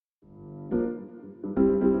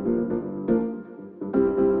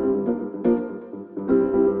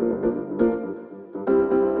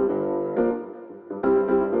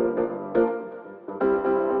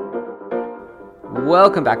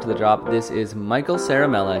Welcome back to The Drop. This is Michael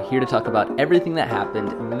Saramella here to talk about everything that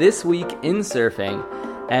happened this week in surfing.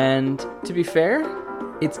 And to be fair,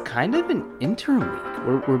 it's kind of an interim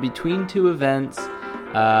week. We're between two events.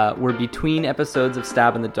 We're between episodes of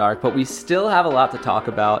Stab in the Dark, but we still have a lot to talk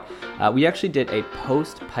about. We actually did a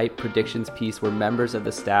post-pipe predictions piece where members of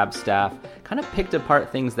the Stab staff kind of picked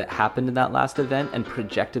apart things that happened in that last event and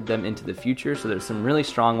projected them into the future. So there's some really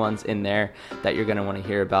strong ones in there that you're going to want to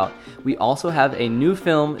hear about. We also have a new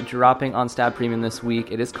film dropping on Stab Premium this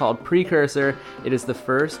week. It is called Precursor. It is the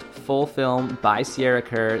first full film by Sierra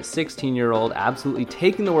Kerr, 16-year-old, absolutely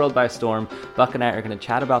taking the world by storm. Buck and I are going to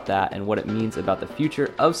chat about that and what it means about the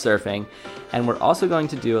future of surfing. And we're also going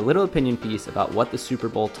to do a little opinion piece about what the Super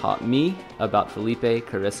Bowl taught me about Felipe,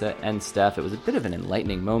 Carissa, and Steph. It was a bit of an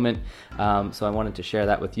enlightening moment, so I wanted to share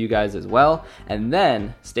that with you guys as well. And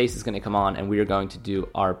then Stace is going to come on and we are going to do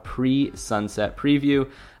our pre-sunset preview.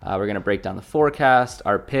 We're going to break down the forecast,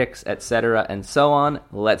 our picks, etc., and so on.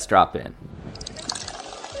 Let's drop in.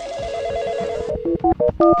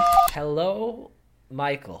 Hello,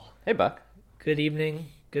 Michael. Hey, Buck. Good evening.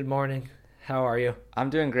 Good morning. How are you? I'm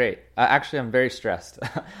doing great. Actually, I'm very stressed.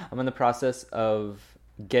 I'm in the process of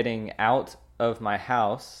getting out of my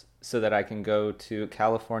house so that I can go to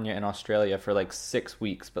California and Australia for like 6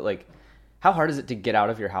 weeks. But like, how hard is it to get out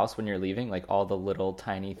of your house when you're leaving? Like all the little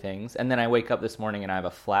tiny things. And then I wake up this morning and I have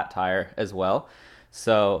a flat tire as well.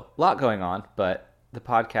 So a lot going on, but the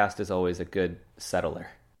podcast is always a good settler.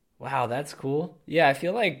 Wow, that's cool. Yeah, I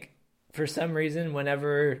feel like for some reason,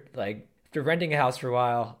 whenever like after renting a house for a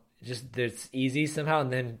while, just it's easy somehow,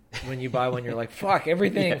 and then when you buy one you're like fuck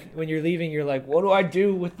everything. Yeah. When you're leaving you're like, what do I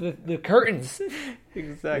do with the curtains?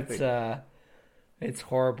 Exactly. It's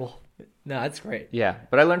horrible. No, it's great. Yeah,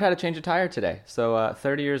 but I learned how to change a tire today, so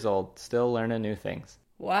 30 years old, still learning new things.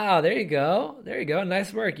 Wow, there you go.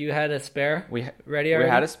 Nice work. You had a spare ready already?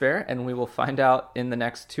 We had a spare, and we will find out in the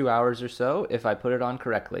next 2 hours or so if I put it on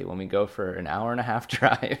correctly when we go for an hour and a half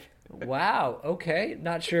drive. Wow, okay.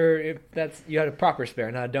 Not sure if you had a proper spare,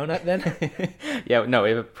 not a donut then? Yeah, no,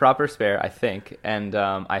 we have a proper spare, I think, and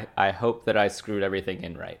I hope that I screwed everything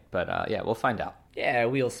in right. But yeah, we'll find out. Yeah,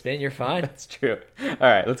 wheel spin, you're fine. That's true. All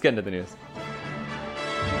right, let's get into the news.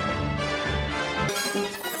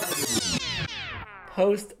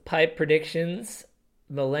 Post-pipe predictions.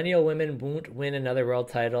 Millennial women won't win another world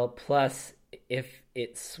title. Plus, if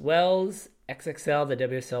it swells XXL, the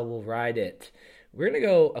WSL will ride it. We're going to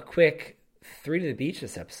go a quick 3 to the beach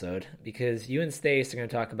this episode because you and Stace are going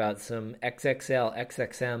to talk about some XXL,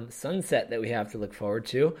 XXM sunset that we have to look forward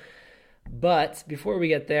to. But before we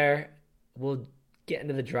get there, we'll get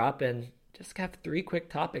into the drop and just have 3 quick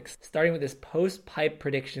topics, starting with this post-pipe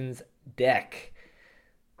predictions deck.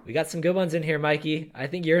 We got some good ones in here, Mikey. I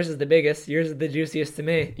think yours is the biggest. Yours is the juiciest to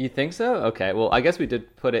me. You think so? Okay. Well, I guess we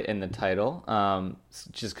did put it in the title,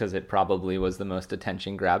 just because it probably was the most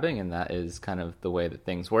attention-grabbing, and that is kind of the way that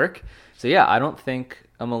things work. So yeah, I don't think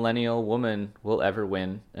a millennial woman will ever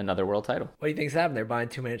win another world title. What do you think's happened? They're buying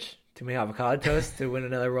too many avocado toast to win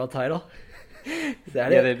another world title? Is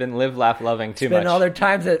that it? Yeah, they've been live, laugh, loving too much. Spend all their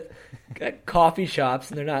times at coffee shops,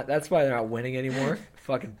 and that's why they're not winning anymore.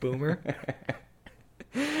 Fucking boomer.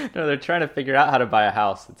 No, they're trying to figure out how to buy a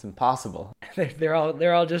house. It's impossible. They're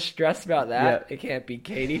all just stressed about that. Yeah. It can't be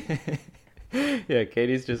Katie. Yeah,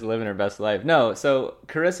 Katie's just living her best life. No, so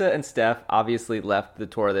Carissa and Steph obviously left the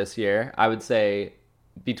tour this year. I would say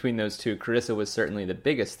between those two, Carissa was certainly the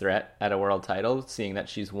biggest threat at a world title, seeing that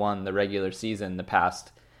she's won the regular season the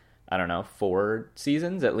past, 4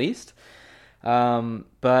 seasons at least.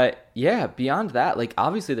 But yeah, beyond that, like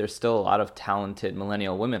obviously there's still a lot of talented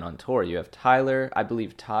millennial women on tour. You have Tyler, I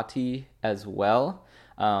believe Tati as well.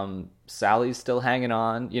 Sally's still hanging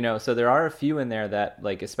on, so there are a few in there that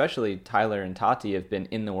like, especially Tyler and Tati have been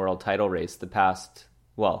in the world title race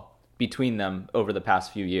between them over the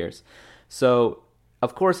past few years. So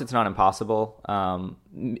of course it's not impossible.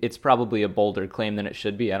 It's probably a bolder claim than it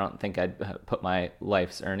should be. I don't think I'd put my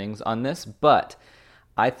life's earnings on this, but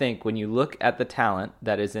I think when you look at the talent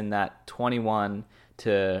that is in that 21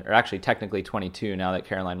 to, or actually technically 22 now that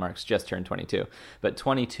Caroline Marks just turned 22, but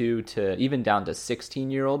 22 to even down to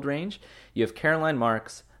 16-year-old range, you have Caroline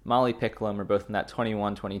Marks, Molly Picklum are both in that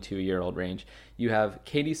 21, 22-year-old range. You have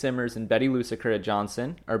Katie Simmers and Betty Lucicura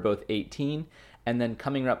Johnson are both 18, and then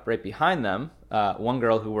coming up right behind them, one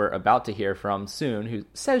girl who we're about to hear from soon who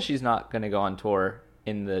says she's not going to go on tour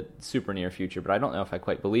in the super near future, but I don't know if I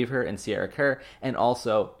quite believe her, and Sierra Kerr, and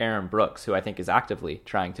also Aaron Brooks, who I think is actively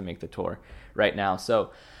trying to make the tour right now. So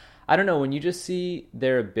I don't know, when you just see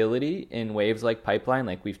their ability in waves like Pipeline,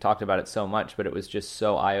 like we've talked about it so much, but it was just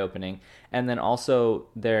so eye-opening. And then also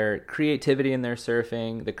their creativity in their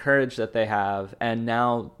surfing, the courage that they have, and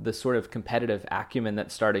now the sort of competitive acumen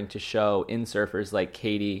that's starting to show in surfers like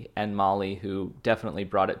Katie and Molly, who definitely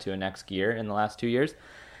brought it to a next gear in the last 2 years.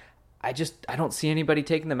 I don't see anybody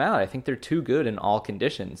taking them out. I think they're too good in all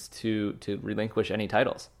conditions to relinquish any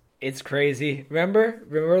titles. It's crazy. Remember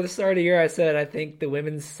the start of the year I said I think the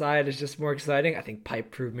women's side is just more exciting? I think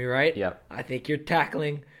Pipe proved me right. Yep. I think you're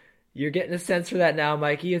getting a sense for that now,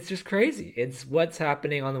 Mikey. It's just crazy. It's what's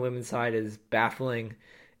happening on the women's side is baffling,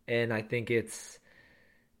 and I think it's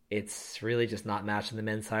really just not matching the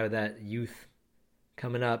men's side with that youth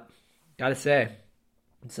coming up. Gotta say.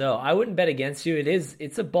 So I wouldn't bet against you.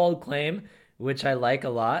 It's a bold claim, which I like a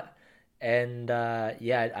lot. And I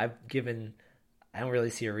don't really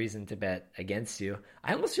see a reason to bet against you.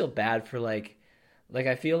 I almost feel bad for like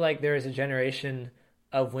I feel like there is a generation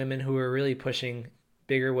of women who are really pushing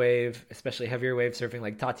bigger wave, especially heavier wave surfing.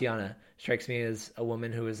 Like Tatiana strikes me as a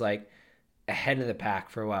woman who was like ahead of the pack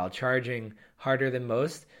for a while, charging harder than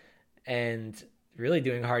most and really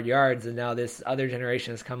doing hard yards. And now this other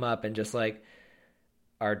generation has come up and just like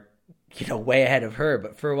are way ahead of her,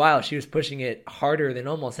 but for a while she was pushing it harder than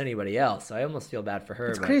almost anybody else. So I almost feel bad for her.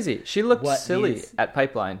 It's crazy. She looked silly at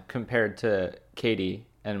Pipeline compared to Katie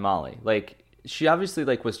and Molly. Like she obviously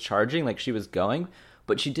like was charging, like she was going,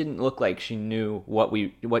 but she didn't look like she knew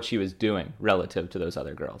what she was doing relative to those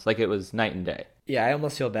other girls. Like it was night and day. Yeah, I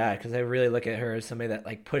almost feel bad because I really look at her as somebody that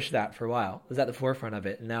like pushed that for a while, was at the forefront of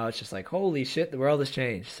it, and now it's just like holy shit, the world has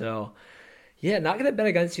changed. So yeah, not gonna bet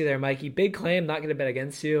against you there, Mikey. Big claim, not gonna bet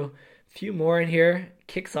against you. Few more in here.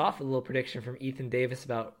 Kicks off a little prediction from Ethan Davis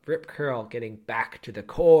about Rip Curl getting back to the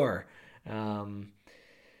core. We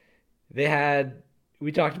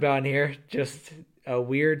talked about in here just a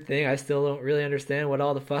weird thing. I still don't really understand what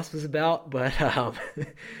all the fuss was about, but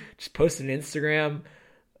just posted an Instagram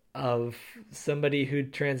of somebody who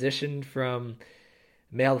transitioned from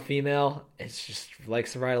male to female. It's just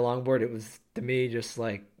likes to ride a longboard. It was, to me, just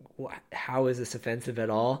like, how is this offensive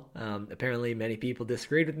at all? Apparently many people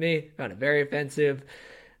disagreed with me, found it very offensive.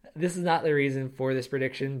 This is not the reason for this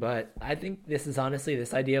prediction, but I think this is honestly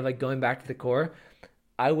this idea of like going back to the core,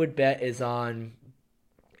 I would bet is a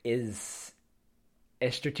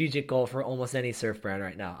strategic goal for almost any surf brand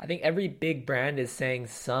right now. I think every big brand is saying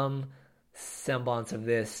some semblance of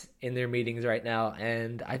this in their meetings right now,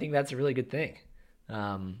 and I think that's a really good thing.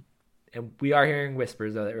 And we are hearing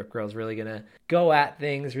whispers, though, that Rip Curl's really going to go at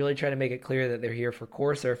things, really try to make it clear that they're here for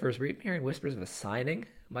core surfers. We're even hearing whispers of a signing.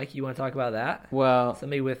 Mike, you want to talk about that? Well,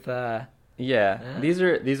 somebody with... these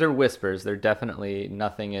are whispers. They're definitely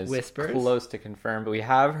nothing is close to confirmed. But we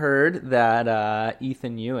have heard that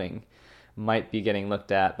Ethan Ewing might be getting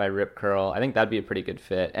looked at by Rip Curl. I think that'd be a pretty good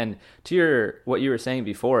fit. And to what you were saying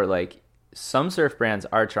before, like some surf brands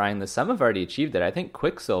are trying this. Some have already achieved it. I think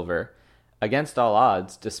Quicksilver, against all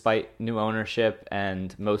odds, despite new ownership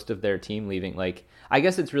and most of their team leaving, like I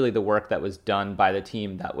guess it's really the work that was done by the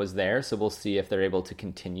team that was there. So we'll see if they're able to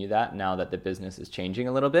continue that now that the business is changing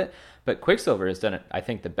a little bit. But Quicksilver has done, I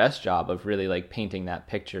think, the best job of really like painting that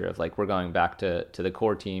picture of like we're going back to the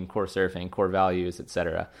core team, core surfing, core values,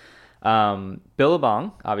 etc.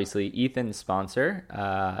 Billabong, obviously Ethan's sponsor,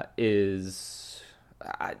 it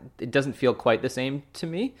doesn't feel quite the same to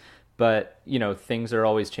me. But, things are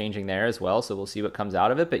always changing there as well, so we'll see what comes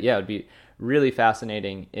out of it. But yeah, it would be really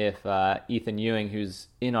fascinating if Ethan Ewing, who's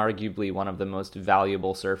inarguably one of the most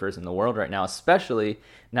valuable surfers in the world right now, especially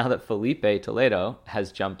now that Felipe Toledo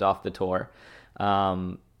has jumped off the tour,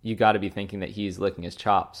 you got to be thinking that he's licking his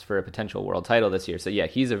chops for a potential world title this year. So yeah,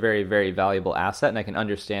 he's a very, very valuable asset, and I can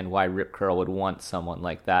understand why Rip Curl would want someone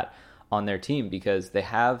like that on their team, because they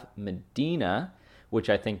have Medina, which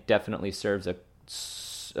I think definitely serves a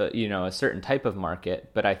certain type of market,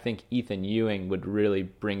 but I think Ethan Ewing would really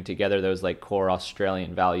bring together those like core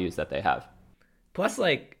Australian values that they have. Plus,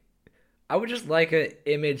 like, I would just like an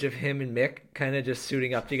image of him and Mick kind of just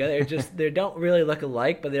suiting up together. They don't really look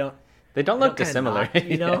alike, but they don't look dissimilar.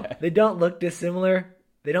 Yeah. They don't look dissimilar.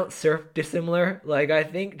 They don't surf dissimilar. Like, I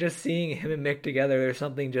think just seeing him and Mick together, there's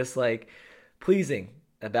something just like pleasing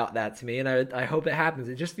about that to me, and I hope it happens.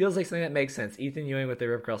 It just feels like something that makes sense. Ethan Ewing with the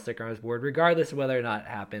Rip Curl sticker on his board, regardless of whether or not it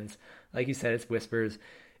happens. Like you said, it's whispers.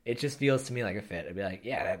 It just feels to me like a fit. I'd be like,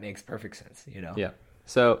 yeah, that makes perfect sense, Yeah.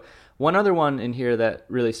 So one other one in here that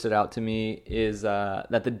really stood out to me is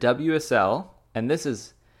that the WSL, and this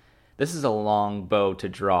is a long bow to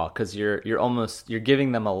draw because you're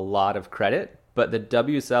giving them a lot of credit, but the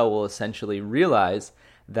WSL will essentially realize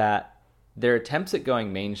that their attempts at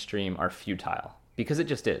going mainstream are futile, because it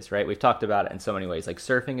just is, right? We've talked about it in so many ways. Like,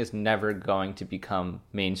 surfing is never going to become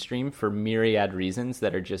mainstream for myriad reasons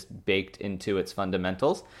that are just baked into its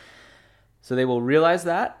fundamentals. So they will realize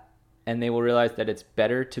that, and they will realize that it's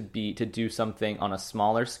better to do something on a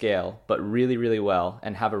smaller scale, but really, really well,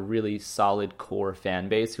 and have a really solid core fan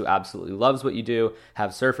base who absolutely loves what you do,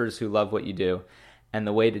 have surfers who love what you do. And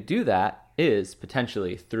the way to do that is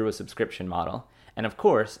potentially through a subscription model. And of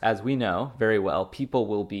course, as we know very well, people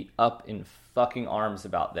will be up in fucking arms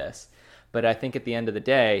about this. But I think at the end of the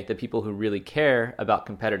day, the people who really care about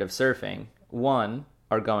competitive surfing, one,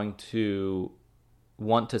 are going to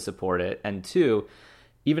want to support it, and two,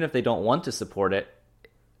 even if they don't want to support it,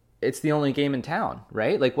 it's the only game in town,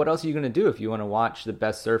 right? Like, what else are you going to do if you want to watch the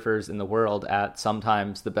best surfers in the world at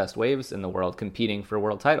sometimes the best waves in the world competing for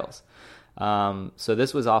world titles? So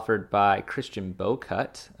this was offered by Christian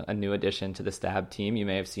Bocut, a new addition to the Stab team. You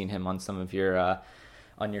may have seen him on some of your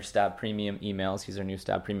on your Stab Premium emails. He's our new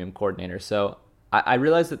Stab Premium coordinator. So I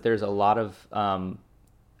realize that there's a lot of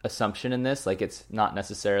assumption in this, like it's not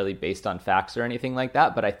necessarily based on facts or anything like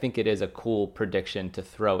that, but I think it is a cool prediction to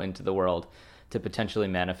throw into the world to potentially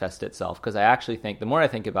manifest itself, because I actually think, the more I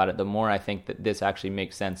think about it, the more I think that this actually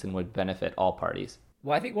makes sense and would benefit all parties.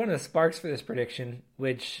 Well, I think one of the sparks for this prediction,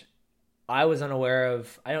 which I was unaware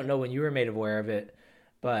of, I don't know when you were made aware of it,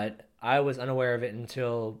 but I was unaware of it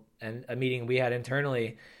until a meeting we had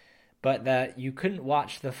internally, but that you couldn't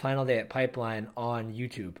watch the final day at Pipeline on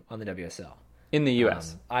YouTube on the WSL. In the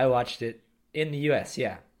U.S. I watched it in the U.S.,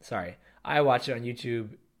 yeah. Sorry. I watched it on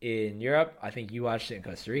YouTube in Europe. I think you watched it in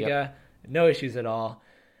Costa Rica. Yep. No issues at all.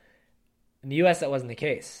 In the U.S., that wasn't the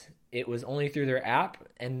case. It was only through their app,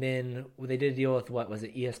 and then they did a deal with, what, was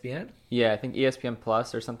it ESPN? Yeah, I think ESPN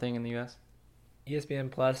Plus or something in the U.S. ESPN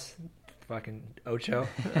Plus, fucking Ocho.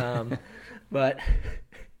 But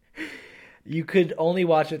you could only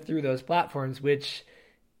watch it through those platforms, which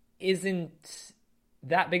isn't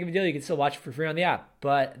that big of a deal. You can still watch it for free on the app,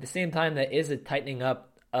 but at the same time, that is a tightening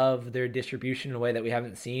up of their distribution in a way that we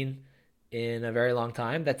haven't seen in a very long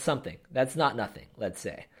time. That's something. That's not nothing, let's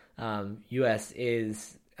say. US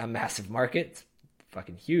is a massive market. It's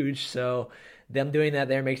fucking huge. So them doing that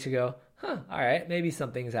there makes you go, all right, maybe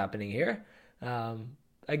something's happening here.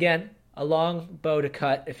 Again, a long bow to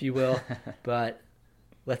cut, if you will, but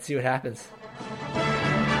let's see what happens.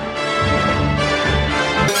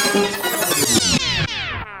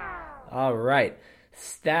 All right.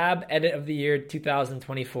 Stab Edit of the Year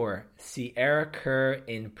 2024. Sierra Kerr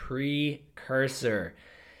in Precursor.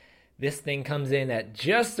 This thing comes in at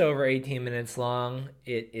just over 18 minutes long.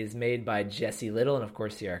 It is made by Jesse Little and, of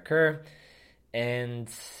course, Sierra Kerr. And,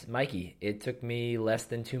 Mikey, it took me less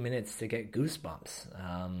than 2 minutes to get goosebumps.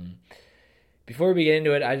 Before we get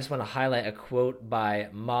into it, I just want to highlight a quote by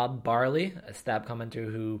Mob Barley, a Stab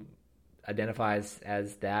commenter who identifies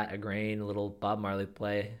as that, a grain, a little Bob Marley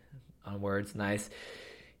play on words, nice.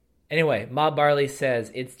 Anyway, Mob Barley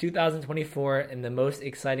says, it's 2024 and the most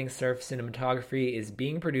exciting surf cinematography is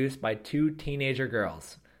being produced by two teenager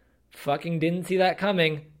girls. Fucking didn't see that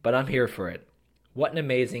coming, but I'm here for it. What an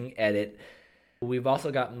amazing edit. We've also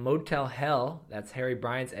got Motel Hell, that's Harry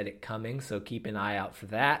Bryant's edit coming, so keep an eye out for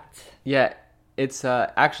that. Yeah, it's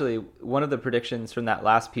actually one of the predictions from that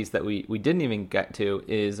last piece that we didn't even get to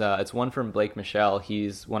is it's one from Blake Michelle.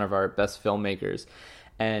 He's one of our best filmmakers.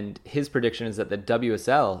 And his prediction is that the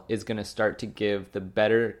WSL is going to start to give the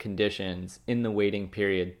better conditions in the waiting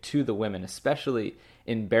period to the women, especially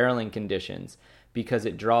in barreling conditions, because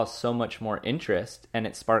it draws so much more interest and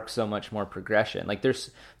it sparks so much more progression. Like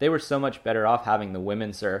they were so much better off having the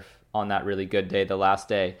women surf on that really good day, the last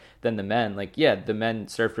day, than the men. Like, yeah, the men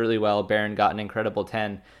surfed really well. Barron got an incredible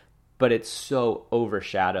 10, but it's so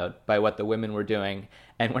overshadowed by what the women were doing.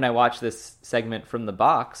 And when I watch this segment from the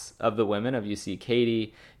box of the women, you see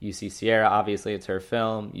Katie, you see Sierra, obviously it's her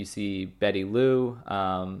film, you see Betty Lou,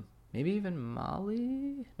 maybe even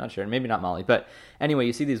Molly, not sure, maybe not Molly, but anyway,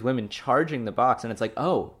 you see these women charging the box, and it's like,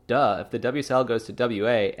 oh, duh, if the WSL goes to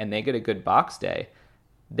WA and they get a good box day,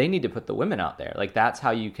 they need to put the women out there. Like, that's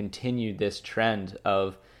how you continue this trend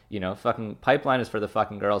of, fucking Pipeline is for the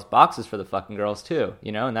fucking girls, box is for the fucking girls too,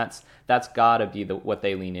 and that's gotta be what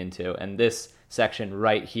they lean into, and this section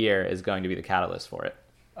right here is going to be the catalyst for it.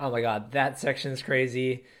 Oh my god, that section is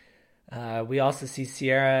crazy. We also see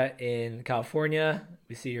Sierra in California.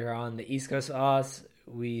 We see her on the East Coast of Oz.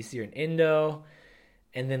 We see her in Indo.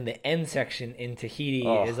 And then the end section in Tahiti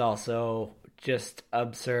is also just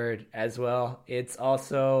absurd as well. It's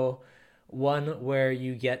also one where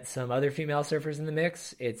you get some other female surfers in the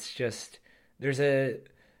mix. It's just, there's a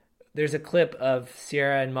clip of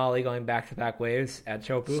Sierra and Molly going back-to-back waves at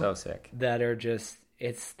Chopu. So sick. That are just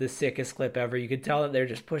It's the sickest clip ever. You could tell that they're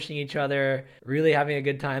just pushing each other, really having a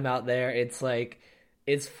good time out there. It's like,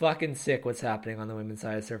 it's fucking sick what's happening on the women's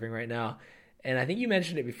side of surfing right now. And I think you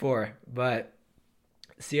mentioned it before, but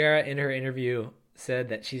Sierra in her interview said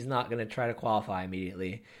that she's not going to try to qualify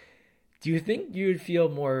immediately. Do you think you would feel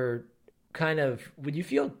more would you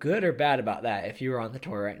feel good or bad about that if you were on the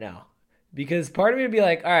tour right now? Because part of me would be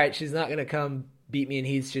like, all right, she's not going to come beat me in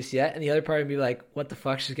heats just yet. And the other part would be like, what the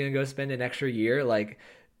fuck? She's going to go spend an extra year like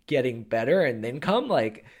getting better and then come?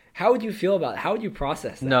 Like, how would you feel about it? How would you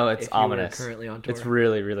process that? No, it's ominous. Currently on tour? It's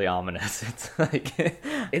really, really ominous. It's like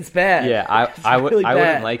it's bad. Yeah, I really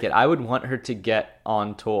wouldn't like it. I would want her to get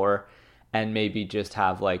on tour and maybe just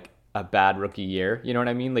have like a bad rookie year. You know what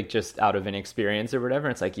I mean? Like just out of inexperience or whatever.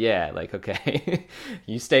 It's like, yeah, like, okay,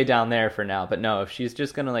 you stay down there for now. But no, if she's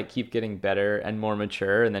just going to like keep getting better and more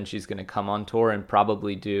mature, and then she's going to come on tour and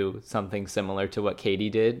probably do something similar to what Katie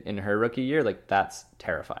did in her rookie year, like that's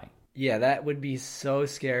terrifying. Yeah, that would be so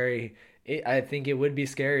scary. I think it would be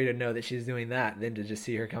scary to know that she's doing that than to just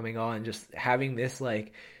see her coming on, just having this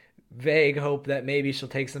like vague hope that maybe she'll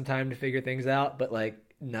take some time to figure things out. But like,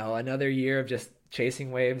 no, another year of just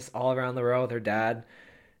chasing waves all around the world with her dad,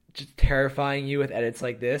 just terrifying you with edits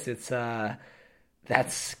like this. It's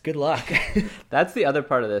that's good luck. That's the other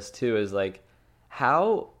part of this too, is like,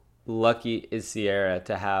 how lucky is Sierra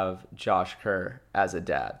to have Josh Kerr as a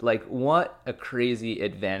dad? Like, what a crazy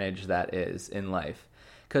advantage that is in life.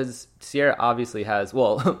 Because Sierra obviously has,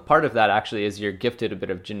 well, part of that actually is you're gifted a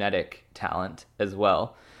bit of genetic talent as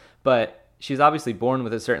well. But she's obviously born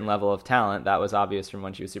with a certain level of talent. That was obvious from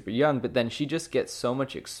when she was super young. But then she just gets so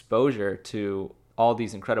much exposure to all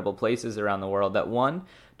these incredible places around the world that, one,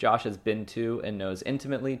 Josh has been to and knows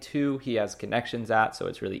intimately. Two, he has connections at, so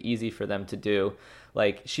it's really easy for them to do.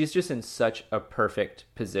 Like, she's just in such a perfect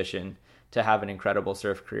position to have an incredible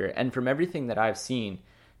surf career. And from everything that I've seen,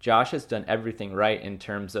 Josh has done everything right in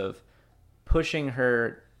terms of pushing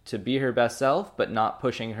her to be her best self, but not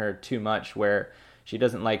pushing her too much where she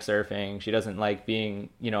doesn't like surfing. She doesn't like being,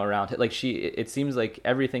 around it. Like it seems like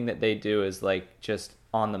everything that they do is like just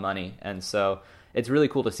on the money. And so it's really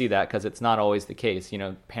cool to see that, because it's not always the case.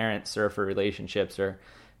 Parent surfer relationships are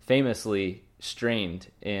famously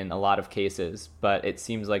strained in a lot of cases, but it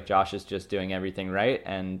seems like Josh is just doing everything right,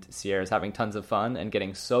 and Sierra's having tons of fun and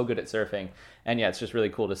getting so good at surfing. And yeah, it's just really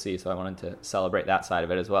cool to see. So I wanted to celebrate that side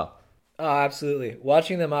of it as well. Oh, absolutely.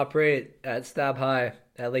 Watching them operate at Stab High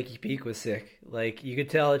at Lakey Peak was sick. Like, you could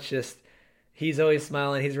tell it's just, he's always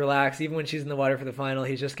smiling, he's relaxed. Even when she's in the water for the final,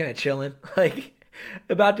 he's just kind of chilling. Like,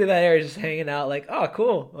 about to that area, just hanging out, like, oh,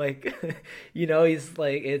 cool. Like, he's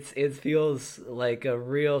like, it feels like a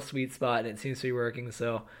real sweet spot, and it seems to be working,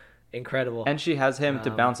 so incredible. And she has him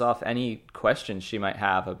to bounce off any questions she might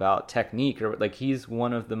have about technique, or like, he's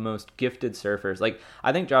one of the most gifted surfers. Like,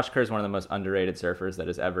 I think Josh Kerr is one of the most underrated surfers that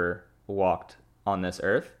has ever walked on this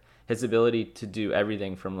earth. His ability to do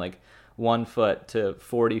everything from like 1 foot to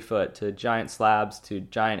 40 foot to giant slabs to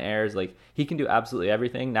giant airs, like he can do absolutely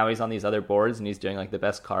everything. Now he's on these other boards and he's doing like the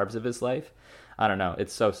best carbs of his life. I don't know,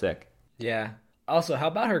 it's so sick. Yeah. Also, how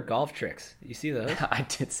about her golf tricks? You see those? I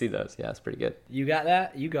did see those. Yeah, it's pretty good. You got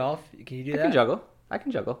that? You golf? Can you do that? I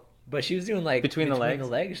can juggle. But she was doing like between the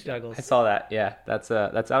legs juggles. I saw that. Yeah, that's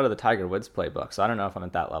out of the Tiger Woods playbook, so I don't know if I'm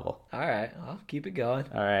at that level. All right, I'll keep it going.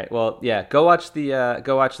 All right, well, yeah, go watch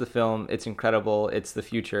the film. It's incredible. It's the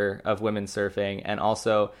future of women's surfing, and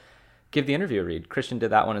also give the interview a read. Christian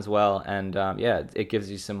did that one as well, and yeah, it gives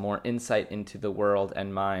you some more insight into the world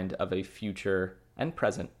and mind of a future and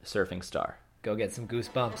present surfing star. Go get some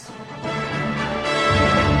goosebumps.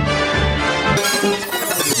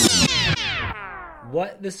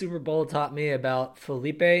 What the Super Bowl taught me about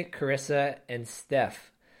Felipe, Carissa, and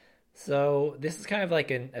Steph. So this is kind of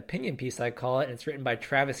like an opinion piece, I call it. It's written by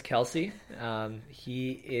Travis Kelce.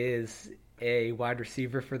 He is a wide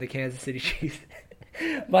receiver for the Kansas City Chiefs.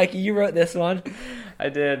 Mikey, you wrote this one. I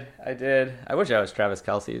did. I wish I was Travis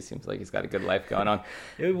Kelce. It seems like he's got a good life going on.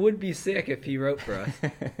 It would be sick if he wrote for us.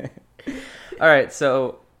 All right,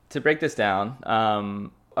 so to break this down,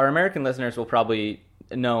 our American listeners will probably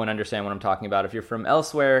know and understand what I'm talking about. If you're from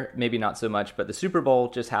elsewhere, maybe not so much, but the Super Bowl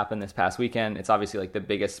just happened this past weekend. It's obviously like the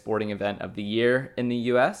biggest sporting event of the year in the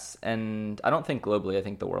US, and I don't think globally. I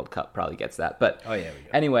think the World Cup probably gets that. But oh, yeah, we do.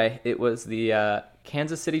 Anyway, it was the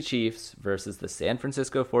Kansas City Chiefs versus the San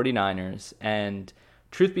Francisco 49ers, and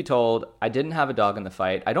truth be told, I didn't have a dog in the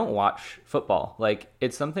fight. I don't watch football. Like,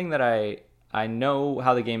 it's something that I know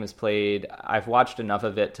how the game is played. I've watched enough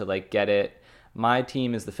of it to like get it. My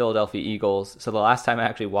team is the Philadelphia Eagles, so the last time I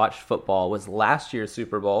actually watched football was last year's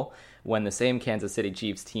Super Bowl when the same Kansas City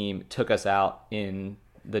Chiefs team took us out in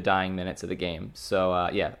the dying minutes of the game. So,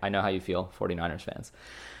 yeah, I know how you feel, 49ers fans.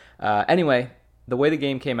 Anyway, the way the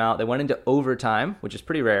game came out, they went into overtime, which is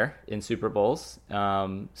pretty rare in Super Bowls.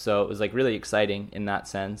 So it was like really exciting in that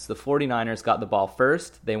sense. The 49ers got the ball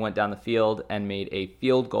first. They went down the field and made a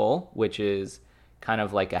field goal, which is kind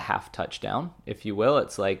of like a half touchdown, if you will.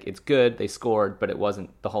 It's like, it's good, they scored, but it wasn't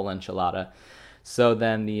the whole enchilada. So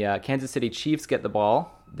then the Kansas City Chiefs get the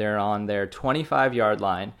ball. They're on their 25-yard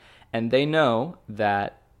line, and they know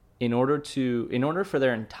that in order for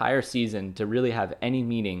their entire season to really have any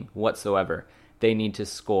meaning whatsoever, they need to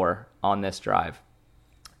score on this drive.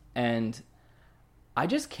 And I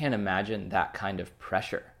just can't imagine that kind of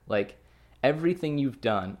pressure. Like, everything you've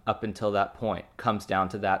done up until that point comes down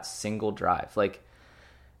to that single drive. Like,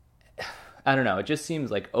 I don't know, it just seems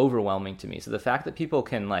like overwhelming to me. So the fact that people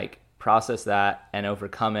can like process that and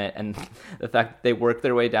overcome it, and the fact that they worked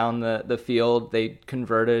their way down the field, they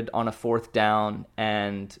converted on a 4th down,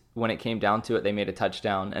 and when it came down to it, they made a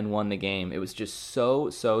touchdown and won the game. It was just so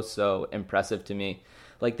impressive to me.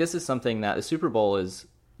 Like, this is something that the Super Bowl is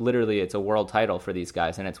literally, it's a world title for these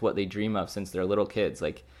guys, and it's what they dream of since they're little kids.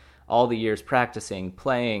 Like, all the years practicing,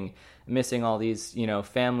 playing, missing all these,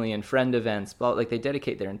 family and friend events, but like, they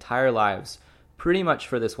dedicate their entire lives pretty much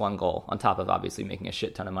for this one goal, on top of obviously making a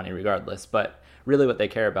shit ton of money regardless. But really what they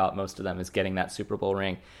care about, most of them, is getting that Super Bowl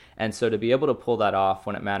ring. And so to be able to pull that off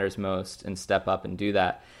when it matters most and step up and do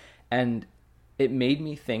that. And it made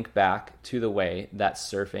me think back to the way that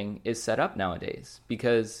surfing is set up nowadays.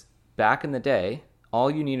 Because back in the day, all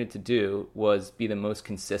you needed to do was be the most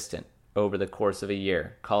consistent over the course of a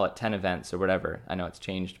year. Call it 10 events or whatever. I know it's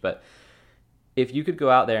changed, but if you could go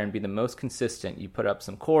out there and be the most consistent, you put up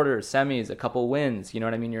some quarters, semis, a couple wins, you know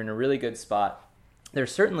what I mean? You're in a really good spot.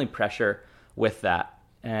 There's certainly pressure with that.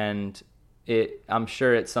 And I'm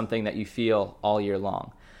sure it's something that you feel all year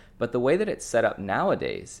long. But the way that it's set up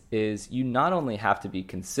nowadays is you not only have to be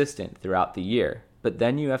consistent throughout the year, but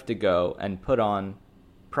then you have to go and put on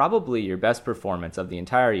probably your best performance of the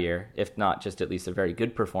entire year, if not just at least a very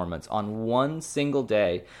good performance, on one single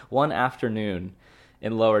day, one afternoon,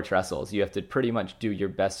 in lower trestles. You have to pretty much do your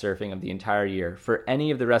best surfing of the entire year for any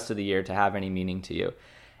of the rest of the year to have any meaning to you.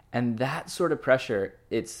 And that sort of pressure,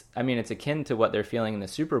 it's akin to what they're feeling in the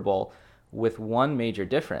Super Bowl, with one major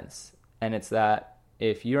difference. And it's that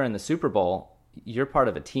if you're in the Super Bowl, you're part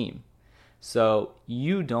of a team. So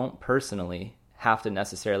you don't personally have to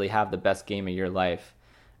necessarily have the best game of your life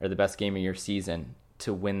or the best game of your season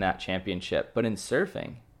to win that championship. But in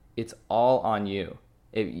surfing, it's all on you.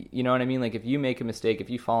 You know what I mean? Like, if you make a mistake, if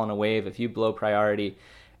you fall on a wave, if you blow priority,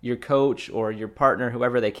 your coach or your partner,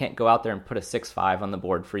 whoever, they can't go out there and put a 6-5 on the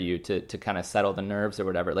board for you to kind of settle the nerves or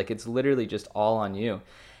whatever. Like, it's literally just all on you.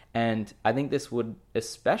 And I think this would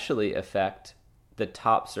especially affect the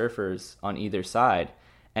top surfers on either side.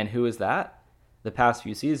 And who is that? The past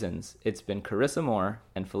few seasons, it's been Carissa Moore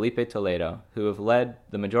and Felipe Toledo, who have led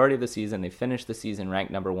the majority of the season. They finished the season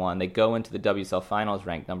ranked number 1. They go into the WSL Finals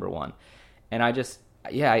ranked number 1. And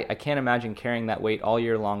I can't imagine carrying that weight all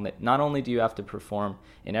year long, that not only do you have to perform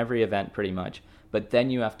in every event pretty much, but then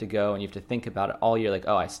you have to go and you have to think about it all year, like,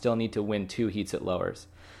 oh, I still need to win 2 heats at lowers.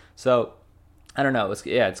 So, I don't know.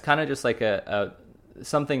 It's kind of just like a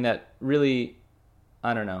something that really,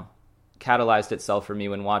 I don't know, catalyzed itself for me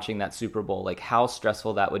when watching that Super Bowl, like how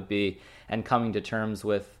stressful that would be, and coming to terms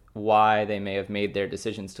with why they may have made their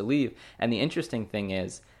decisions to leave. And the interesting thing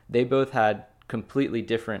is, they both had completely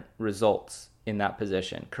different results in that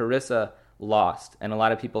position. Carissa lost, and a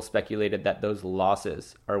lot of people speculated that those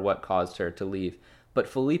losses are what caused her to leave. But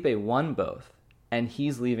Felipe won both, and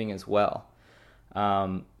he's leaving as well.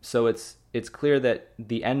 So it's clear that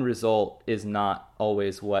the end result is not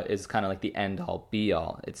always what is kind of like the end-all,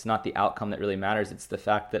 be-all. It's not the outcome that really matters. It's the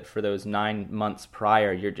fact that for those 9 months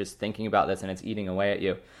prior, you're just thinking about this, and it's eating away at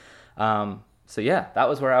you. So yeah, that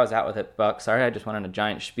was where I was at with it, Buck. Sorry, I just went on a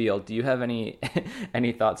giant spiel. Do you have any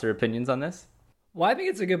any thoughts or opinions on this? Well, I think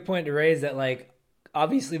it's a good point to raise that, like,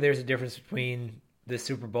 obviously there's a difference between the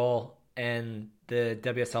Super Bowl and the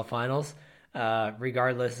WSL Finals,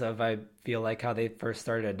 regardless of, I feel like, how they first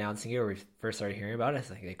started announcing it or we first started hearing about it. It's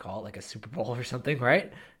like they call it like a Super Bowl or something,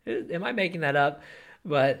 right? Am I making that up?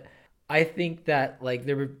 But I think that, like,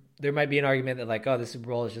 there might be an argument that, like, oh, the Super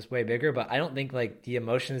Bowl is just way bigger, but I don't think, like, the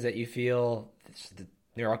emotions that you feel, the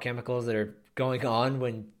neurochemicals that are going on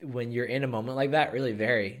when you're in a moment like that really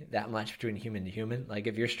vary that much between human to human. Like,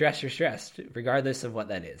 if you're stressed, you're stressed, regardless of what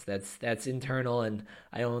that is. That's internal, and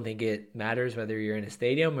I don't think it matters whether you're in a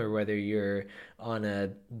stadium or whether you're on a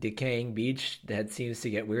decaying beach that seems to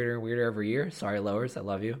get weirder and weirder every year. Sorry, lowers, I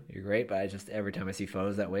love you, you're great, but I just, every time I see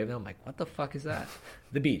photos of that wave, I'm like, what the fuck is that?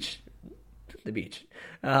 The beach. the beach.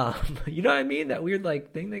 You know what I mean? That weird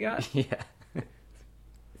like thing they got. Yeah.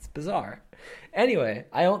 It's bizarre. Anyway,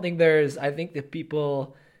 I think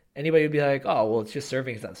that anybody would be like, oh, well, it's just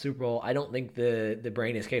surfing. It's not Super Bowl. I don't think the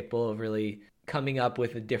brain is capable of really coming up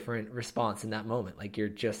with a different response in that moment. Like, you're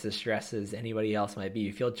just as stressed as anybody else might be.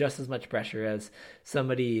 You feel just as much pressure as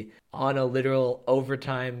somebody on a literal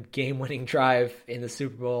overtime game-winning drive in the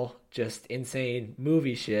Super Bowl, just insane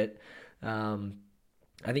movie shit.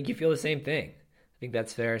 I think you feel the same thing. I think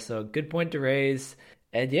that's fair. So good point to raise.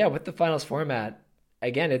 And yeah, with the finals format,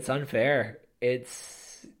 again, it's unfair.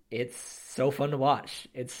 It's so fun to watch.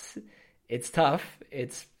 It's tough.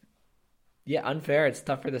 It's unfair. It's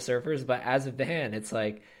tough for the surfers, but as a fan, it's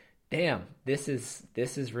like, damn, this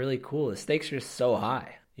is really cool. The stakes are so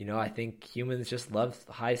high. You know, I think humans just love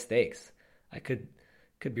high stakes. I could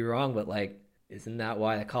be wrong, but like, isn't that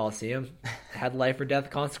why the Coliseum had life or death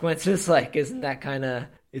consequences? Like, isn't that kind of,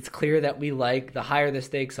 it's clear that we like, the higher the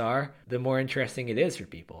stakes are, the more interesting it is for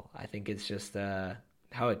people. I think it's just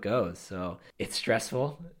how it goes. So it's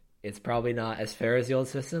stressful. It's probably not as fair as the old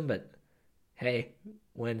system, but hey,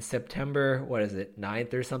 when September,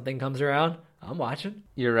 9th or something comes around, I'm watching.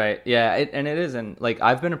 You're right. Yeah, and it isn't, like,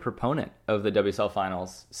 I've been a proponent of the WSL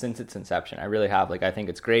Finals since its inception. I really have. Like, I think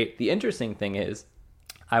it's great. The interesting thing is,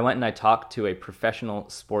 I went and I talked to a professional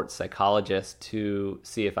sports psychologist to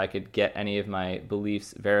see if I could get any of my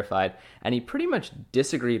beliefs verified, and he pretty much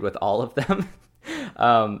disagreed with all of them.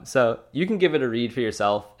 So you can give it a read for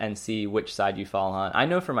yourself and see which side you fall on. I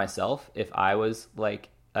know for myself, if I was like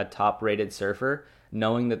a top-rated surfer,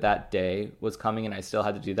 knowing that day was coming and I still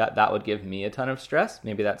had to do that would give me a ton of stress.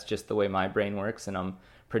 Maybe that's just the way my brain works, and I'm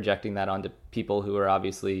projecting that onto people who are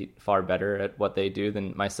obviously far better at what they do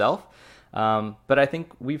than myself. But I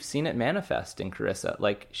think we've seen it manifest in Carissa.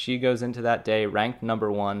 Like, she goes into that day ranked number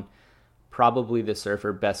 1, probably the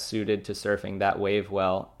surfer best suited to surfing that wave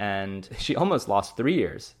well, and she almost lost 3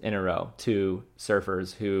 years in a row to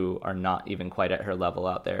surfers who are not even quite at her level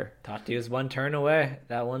out there. Tati was one turn away.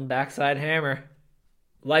 That one backside hammer.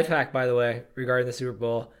 Life hack, by the way, regarding the Super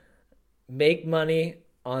Bowl: make money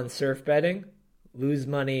on surf betting, lose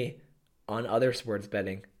money on other sports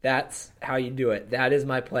betting. That's how you do it. That is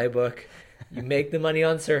my playbook. You make the money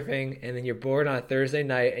on surfing, and then you're bored on a Thursday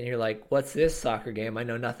night, and you're like, what's this soccer game I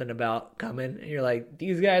know nothing about coming? And you're like,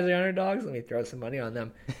 these guys are underdogs. Let me throw some money on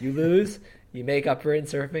them. You lose, you make up for it in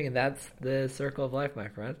surfing, and that's the circle of life, my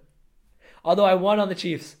friend. Although I won on the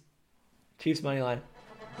Chiefs. Chiefs money line.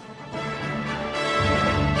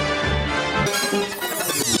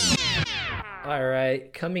 All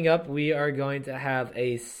right, coming up, we are going to have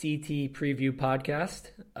a CT preview podcast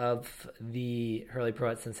of the Hurley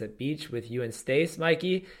Pro at Sunset Beach with you and Stace,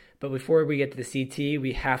 Mikey. But before we get to the CT,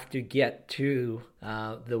 we have to get to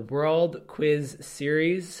the World Quiz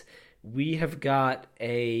Series. We have got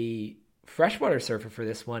a freshwater surfer for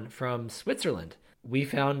this one from Switzerland. We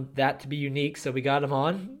found that to be unique, so we got him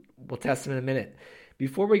on. We'll test him in a minute.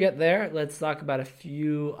 Before we get there, let's talk about a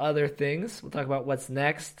few other things. We'll talk about what's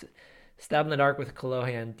next. Stab in the Dark with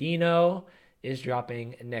Kolohan Dino is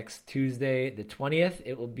dropping next Tuesday, the 20th.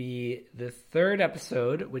 It will be the 3rd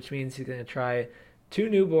episode, which means he's going to try 2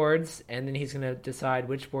 new boards, and then he's going to decide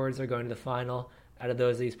which boards are going to the final out of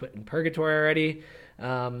those that he's put in purgatory already.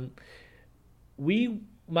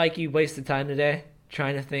 Mikey, wasted time today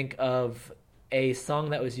trying to think of a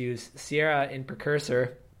song that was used. Sierra in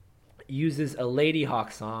Precursor uses a Lady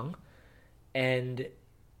Hawk song, and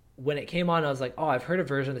when it came on, I was like, oh, I've heard a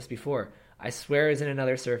version of this before. I swear it's in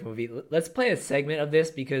another surf movie. Let's play a segment of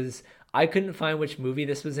this because I couldn't find which movie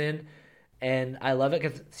this was in. And I love it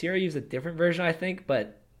because Sierra used a different version, I think,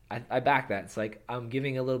 but I back that. It's like I'm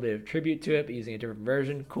giving a little bit of tribute to it, but using a different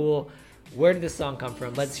version. Cool. Where did this song come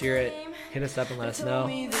from? Let's hear it. Hit us up and let us know.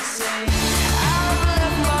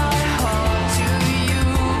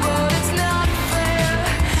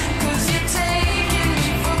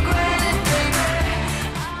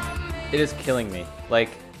 It is killing me. Like,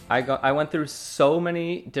 I went through so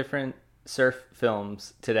many different surf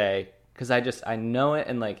films today because I know it,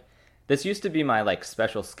 and like, this used to be my like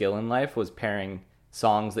special skill in life, was pairing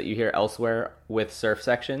songs that you hear elsewhere with surf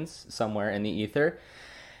sections somewhere in the ether.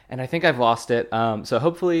 And I think I've lost it. So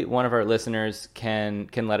hopefully one of our listeners can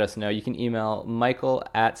let us know. You can email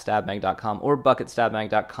michael@stabmag.com or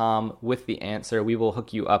buck@stabmag.com with the answer. We will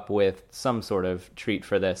hook you up with some sort of treat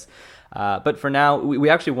for this. But for now, we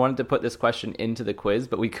actually wanted to put this question into the quiz,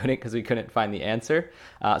 but we couldn't because we couldn't find the answer.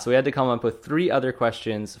 So we had to come up with 3 other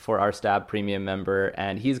questions for our Stab Premium member,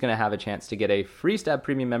 and he's going to have a chance to get a free Stab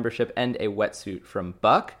Premium membership and a wetsuit from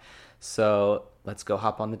Buck. So let's go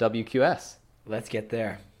hop on the WQS. Let's get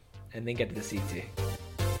there and then get to the CT.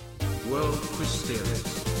 World Quiz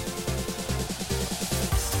Series.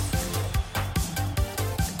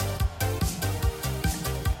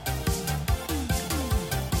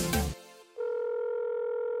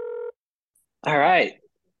 All right.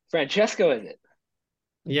 Francesco, is it?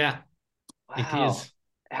 Yeah, it Wow. is.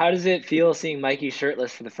 How does it feel seeing Mikey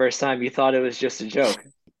shirtless for the first time? You thought it was just a joke.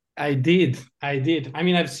 I did. I did. I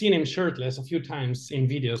mean, I've seen him shirtless a few times in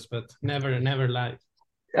videos, but never live.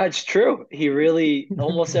 That's true. He really,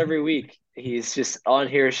 almost every week, he's just on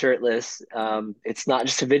here shirtless. It's not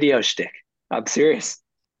just a video shtick. I'm serious.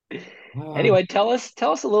 Ah, Anyway, tell us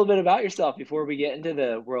a little bit about yourself before we get into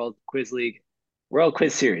the World Quiz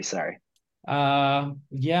Series, sorry.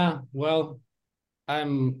 yeah. Well,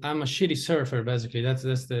 I'm a shitty surfer, basically. That's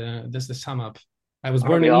the sum up. I was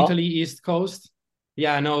Aren't born we in all? Italy, East Coast.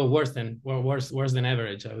 Yeah, no, worse than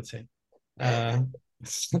average, I would say. Uh,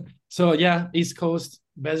 so yeah, East Coast,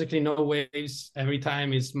 basically no waves. Every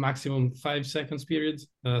time is maximum 5 seconds period.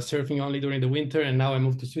 Surfing only during the winter, and now I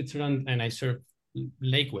moved to Switzerland and I surf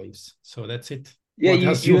lake waves. So that's it. Yeah, What you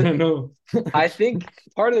else do you want you to know? I think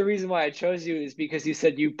part of the reason why I chose you is because you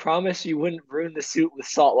said you promised you wouldn't ruin the suit with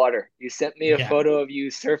salt water. You sent me a Yeah, photo of you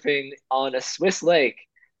surfing on a Swiss lake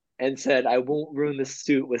and said, I won't ruin the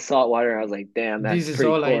suit with salt water. I was like, damn, this that's is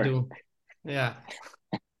pretty all I core. do. Yeah.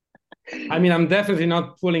 I mean, I'm definitely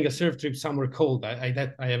not pulling a surf trip somewhere cold. I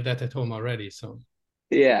have that at home already. So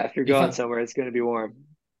Yeah, if you're if going I, somewhere, it's going to be warm.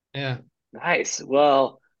 yeah, Nice.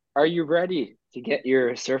 Well, are you ready to get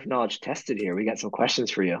your surf knowledge tested here? We got some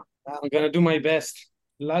questions for you. I'm gonna do my best.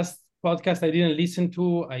 Last podcast I didn't listen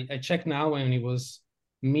to. I checked now and it was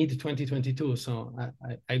mid 2022. So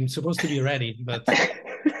I'm supposed to be ready, but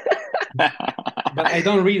I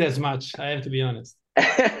don't read as much. I have to be honest.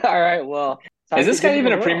 All right, well, Is time to this guy give them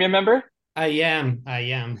even a a premium whirl. member? I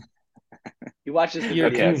am. He watches the Year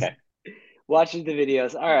Okay, videos. two. okay. Watching the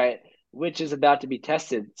videos. All right, which is about to be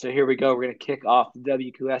tested. So here we go. We're going to kick off the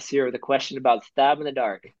WQS here with a question about Stab in the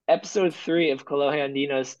Dark. Episode 3 of Kolohe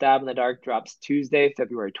Andino's Stab in the Dark drops Tuesday,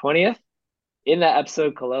 February 20th. In that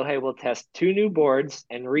episode, Kolohe will test 2 new boards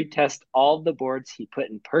and retest all of the boards he put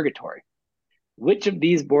in purgatory. Which of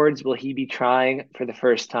these boards will he be trying for the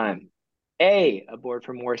first time? A board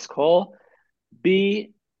from Morse Cole,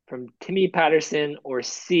 B, from Timmy Patterson, or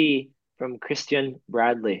C, from Christian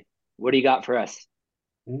Bradley? What do you got for us?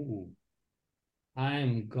 Ooh,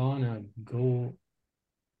 I'm gonna go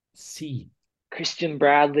C. Christian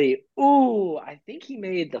Bradley. Ooh, I think he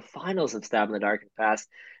made the finals of Stab in the Dark in the past.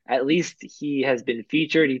 At least he has been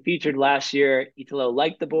featured. He featured last year. Italo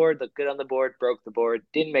liked the board, looked good on the board, broke the board,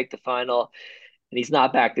 didn't make the final, and he's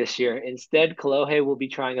not back this year. Instead, Kolohe will be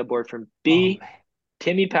trying a board from Oh B,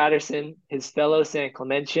 Timmy Patterson, his fellow San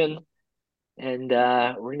Clementian, and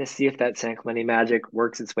we're gonna see if that San Clemente magic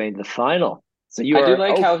works its way into the final. So you I do are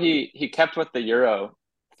like oh how he kept with the Euro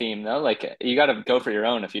theme though. Like you got to go for your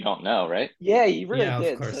own if you don't know, right? yeah, you really yeah, of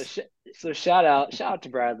did. So course. so shout out to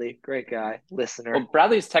Bradley, great guy, listener. Well,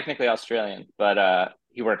 Bradley's technically Australian, but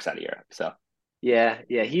he works out of Europe, so. Yeah,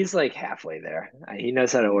 he's like halfway there. He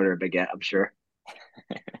knows how to order a baguette, I'm sure.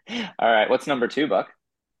 All right, what's number two, Buck?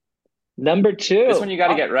 Number This one two. you got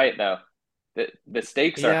to get right though. The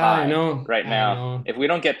stakes are Yeah, I high know. right I now. know. If we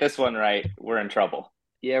don't get this one right, we're in trouble.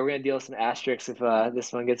 Yeah, we're gonna deal with some asterisks if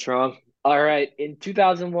this one gets wrong. All right, in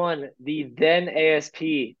 2001, the then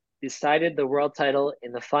ASP decided the world title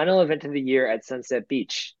in the final event of the year at Sunset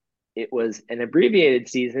Beach. It was an abbreviated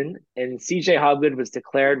season, and CJ Hobgood was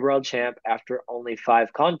declared world champ after only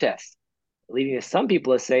 5 contests, leading to some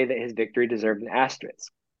people to say that his victory deserved an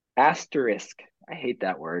asterisk. Asterisk. I hate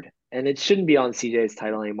that word. And it shouldn't be on CJ's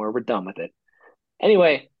title anymore. We're done with it.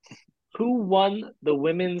 Anyway, who won the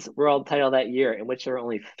women's world title that year, in which there were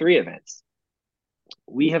only 3 events?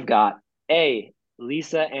 We have got A,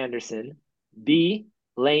 Lisa Anderson, B,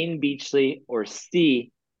 Lane Beachley, or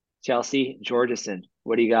C, Chelsea Georgeson.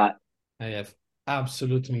 What do you got? I have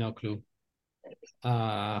absolutely no clue.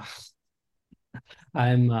 Uh,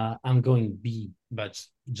 I'm going B, but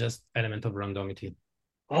just element of randomity.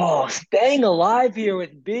 Oh, staying alive here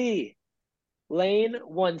with B. Lane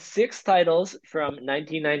won 6 titles from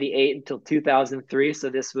 1998 until 2003. So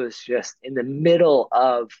this was just in the middle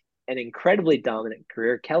of an incredibly dominant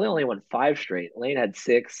career. Kelly only won 5 straight. Lane had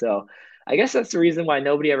 6. So I guess that's the reason why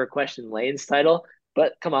nobody ever questioned Lane's title.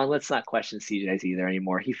 But come on, let's not question CJ's either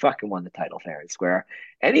anymore. He fucking won the title fair and square.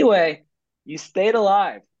 Anyway, you stayed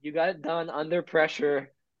alive. You got it done under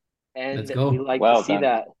pressure. Let's And we go. like to Well see done.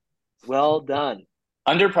 that. Well done.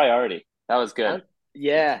 Under priority. That was good.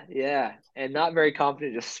 Yeah. And not very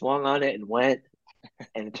confident, just swung on it and went.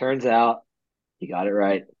 And it turns out you got it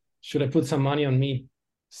right. Should I put some money on me?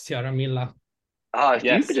 Sierra Milla. Oh, if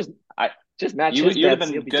you could Yes. just I Just match You his would have bets.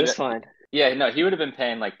 been You'll be good just at, fine. yeah, no, he would have been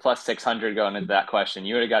paying like plus 600 going into that question.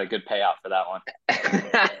 You would have got a good payout for that one.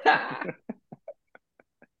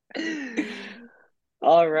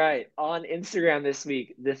 All right. On Instagram this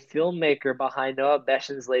week, the filmmaker behind Noah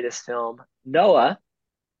Beshan's latest film, Noah,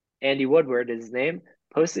 Andy Woodward is his name,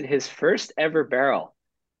 posted his first ever barrel,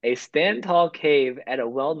 a stand tall cave at a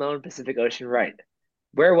well known Pacific Ocean right.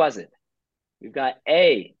 Where was it? We've got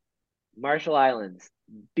A, Marshall Islands,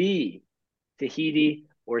 B, Tahiti,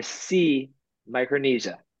 or C,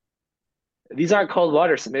 Micronesia. These aren't cold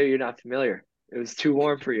water, so maybe you're not familiar. It was too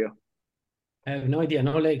warm for you. I have no idea.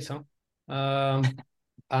 No lakes, huh?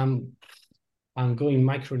 I'm going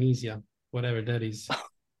Micronesia, whatever that is.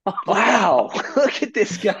 Wow, look at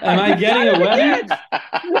this guy. Am I getting a wedding?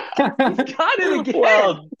 He's got it again.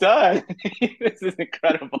 Well done. This is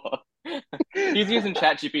incredible. He's using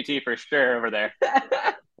ChatGPT for sure over there.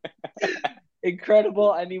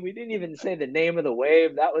 Incredible. I mean, we didn't even say the name of the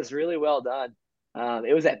wave. That was really well done.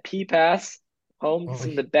 It was at P Pass, home to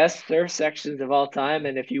some of the best surf sections of all time.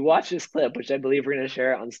 And if you watch this clip, which I believe we're going to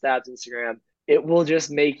share on Stab's Instagram, it will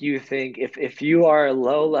just make you think, if you are a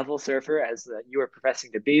low-level surfer, as you are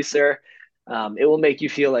professing to be, sir, it will make you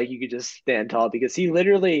feel like you could just stand tall, because he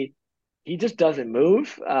just doesn't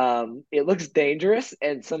move. It looks dangerous,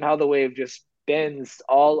 and somehow the wave just bends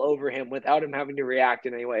all over him without him having to react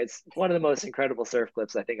in any way. It's one of the most incredible surf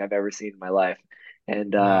clips I think I've ever seen in my life.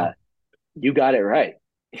 And Wow. you got it right.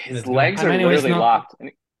 His legs are literally locked.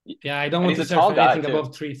 Yeah, I don't want to surf anything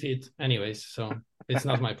above 3 feet anyways, so it's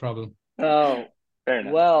not my problem. Oh, fair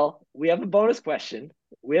enough. Well, we have a bonus question.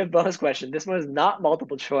 This one is not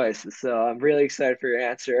multiple choice, so I'm really excited for your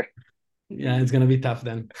answer. Yeah, it's going to be tough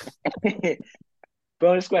then.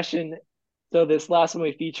 Bonus question. So this last one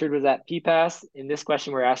we featured was at P-Pass. In this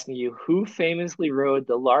question, we're asking you, who famously rode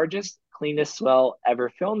the largest, cleanest swell ever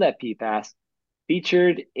filmed at P-Pass,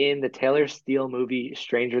 featured in the Taylor Steele movie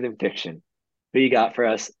Stranger Than Fiction? Who you got for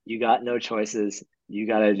us? You got no choices. You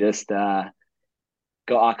got to just go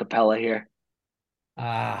a cappella here.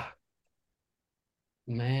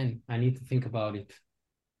 Man, I need to think about it.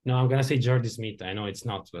 No, I'm going to say Jordy Smith. I know it's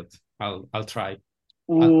not, but I'll try.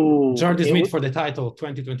 Jordy Smith for the title,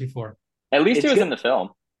 2024. At least he was in the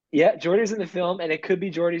film. Yeah, Jordy's in the film, and it could be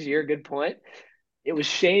Jordy's year. Good point. It was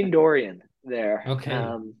Shane Dorian there. Okay.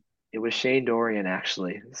 It was Shane Dorian,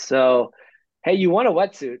 actually. So, hey, you won a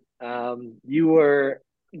wetsuit.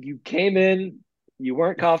 You came in, you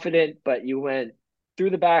weren't confident, but you went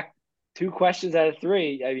through the back 2 questions out of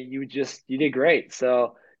 3. I mean, you did great.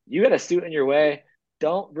 So you got a suit in your way.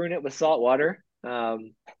 Don't ruin it with salt water. I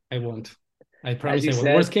won't. I promise I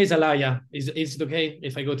won't. Worst case, Alaya. Is it okay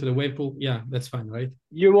if I go to the wave pool? Yeah, that's fine, right?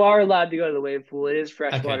 You are allowed to go to the wave pool. It is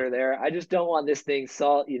fresh water there. I just don't want this thing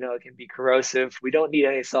salt. You know, it can be corrosive. We don't need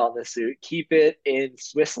any salt in the suit. Keep it in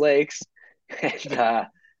Swiss lakes. And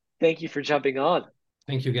thank you for jumping on.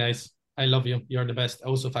 Thank you, guys. I love you. You're the best.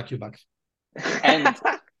 Also, fuck you back. And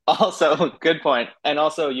also, good point. And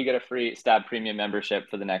also, you get a free Stab Premium membership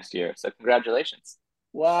for the next year. So congratulations.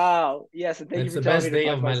 Wow. Yes, and thank you for telling me to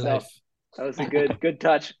plug myself. It's the best day of my life. That was a good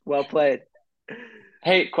touch. Well played.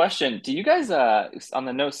 Hey, question. Do you guys, on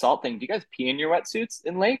the no salt thing, do you guys pee in your wetsuits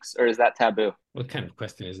in lakes, or is that taboo? What kind of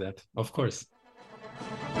question is that? Of course.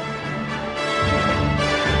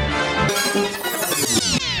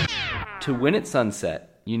 To win at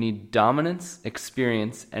Sunset, you need dominance,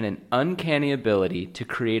 experience, and an uncanny ability to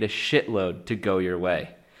create a shitload to go your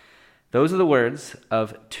way. Those are the words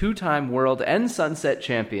of 2-time world and Sunset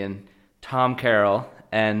champion Tom Carroll.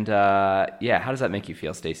 And how does that make you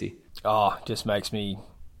feel, Stacey? Oh, just makes me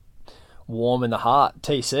warm in the heart.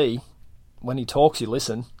 TC, when he talks, you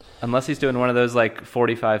listen. Unless he's doing one of those like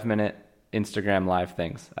 45-minute Instagram live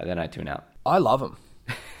things, then I tune out. I love him.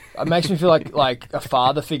 It makes me feel like a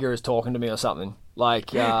father figure is talking to me or something.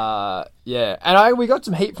 Like, yeah. And we got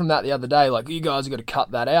some heat from that the other day. Like, you guys have got to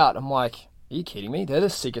cut that out. I'm like, are you kidding me? They're the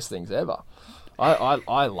sickest things ever.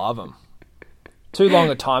 I love them. Too long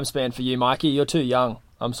a time span for you, Mikey. You're too young.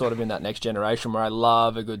 I'm sort of in that next generation where I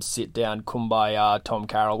love a good sit-down kumbaya Tom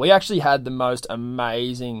Carroll. We actually had the most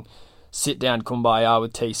amazing sit-down kumbaya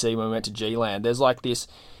with TC when we went to G-Land. There's like this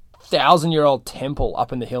 1,000-year-old temple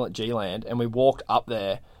up in the hill at G-Land, and we walked up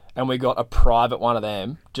there, and we got a private one of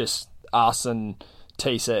them, just us and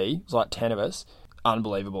TC. It was like 10 of us.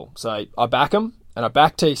 Unbelievable. So I back him. And I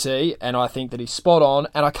back TC, and I think that he's spot on.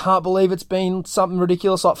 And I can't believe it's been something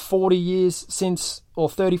ridiculous, like 40 years since, or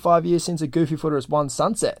 35 years since a goofy footer has won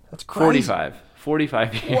Sunset. That's crazy.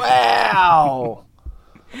 45 years. Wow.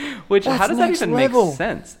 Which, how does that even make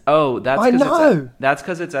sense? Oh, that's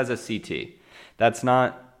because it's as a CT. That's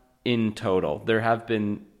not in total. There have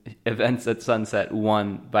been events at Sunset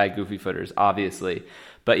won by goofy footers, obviously.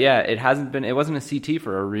 But yeah, it wasn't a CT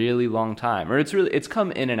for a really long time, or it's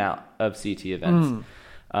come in and out of CT events.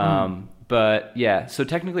 But yeah, so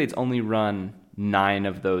technically it's only run 9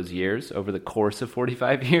 of those years over the course of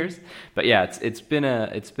 45 years. But yeah, it's been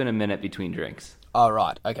a minute between drinks. Oh,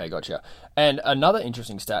 right. Okay, gotcha. And another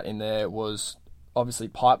interesting stat in there was obviously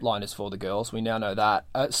Pipeline is for the girls. We now know that.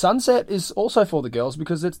 Sunset is also for the girls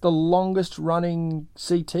because it's the longest running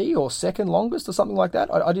CT or second longest or something like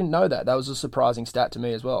that. I didn't know that. That was a surprising stat to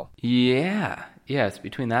me as well. Yeah, it's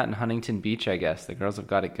between that and Huntington Beach, I guess. The girls have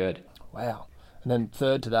got it good. Wow. And then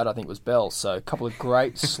third to that, I think, was Bell. So a couple of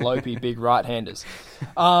great, slopey, big right-handers.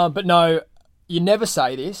 But no, you never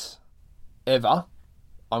say this, ever.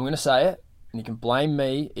 I'm going to say it. And you can blame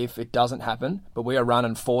me if it doesn't happen, but we are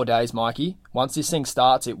running 4 days, Mikey. Once this thing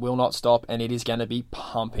starts, it will not stop, and it is going to be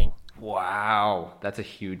pumping. Wow, that's a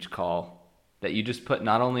huge call that you just put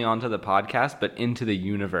not only onto the podcast, but into the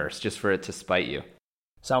universe just for it to spite you.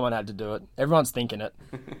 Someone had to do it. Everyone's thinking it.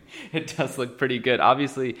 It does look pretty good.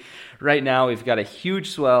 Obviously, right now we've got a huge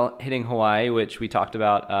swell hitting Hawaii, which we talked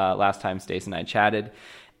about last time Stace and I chatted,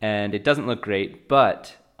 and it doesn't look great.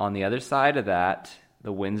 But on the other side of that,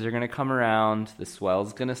 the winds are going to come around, the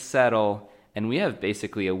swell's going to settle, and we have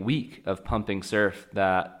basically a week of pumping surf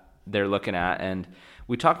that they're looking at. And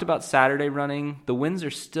we talked about Saturday running. The winds are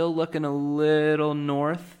still looking a little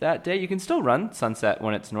north that day. You can still run Sunset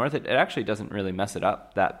when it's north. It actually doesn't really mess it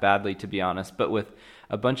up that badly, to be honest. But with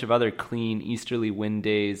a bunch of other clean easterly wind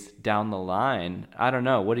days down the line, I don't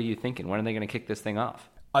know. What are you thinking? When are they going to kick this thing off?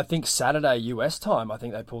 I think Saturday US time, I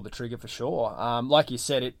think they pulled the trigger for sure. Like you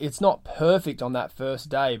said, it's not perfect on that first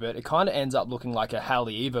day, but it kind of ends up looking like a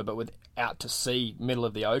Haleiwa, but with out to sea, middle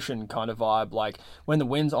of the ocean kind of vibe. Like when the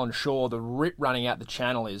wind's on shore, the rip running out the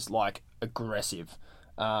channel is like aggressive.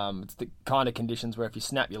 It's the kind of conditions where if you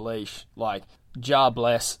snap your leash, like jar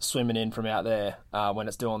bless swimming in from out there when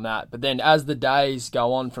it's doing that. But then as the days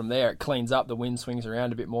go on from there, it cleans up, the wind swings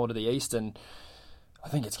around a bit more to the east, and I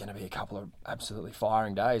think it's going to be a couple of absolutely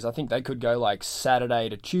firing days. I think they could go like Saturday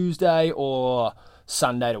to Tuesday or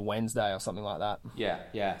Sunday to Wednesday or something like that.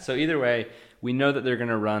 Yeah. So either way, we know that they're going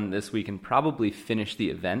to run this week and probably finish the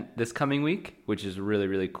event this coming week, which is really,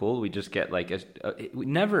 really cool. We just get like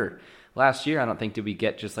last year, I don't think, did we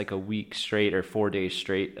get just like a week straight or 4 days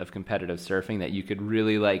straight of competitive surfing that you could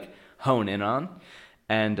really like hone in on.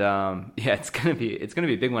 And it's going to be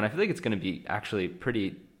a big one. I feel like it's going to be actually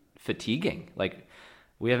pretty fatiguing. Like,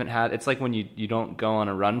 we haven't had, it's like when you don't go on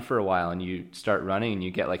a run for a while and you start running and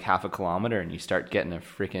you get like half a kilometer and you start getting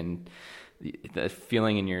the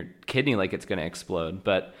feeling in your kidney like it's going to explode.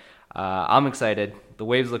 But I'm excited. The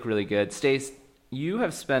waves look really good. Stace, you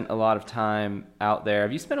have spent a lot of time out there.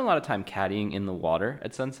 Have you spent a lot of time caddying in the water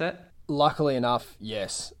at Sunset? Luckily enough,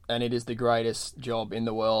 yes. And it is the greatest job in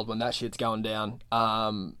the world when that shit's going down.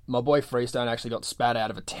 My boy Freestone actually got spat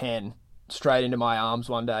out of a 10 straight into my arms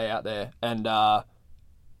one day out there. And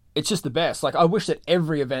it's just the best. Like, I wish that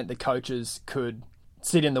every event the coaches could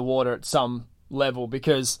sit in the water at some level,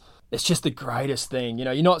 because it's just the greatest thing. You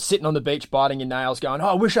know, you're not sitting on the beach biting your nails going, oh,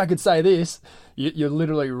 I wish I could say this. You're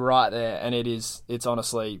literally right there, and it's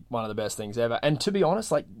honestly one of the best things ever. And to be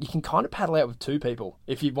honest, like, you can kind of paddle out with 2 people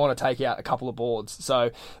if you want to take out a couple of boards.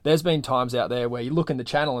 So there's been times out there where you look in the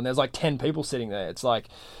channel and there's like 10 people sitting there. It's like,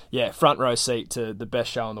 yeah, front row seat to the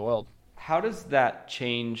best show in the world. How does that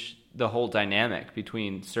change the whole dynamic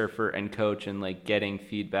between surfer and coach and like getting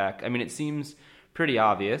feedback? I mean, it seems pretty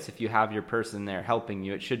obvious. If you have your person there helping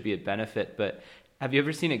you, it should be a benefit. But have you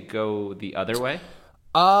ever seen it go the other way?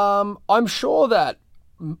 I'm sure that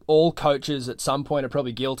all coaches at some point are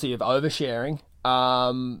probably guilty of oversharing.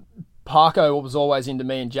 Parko was always into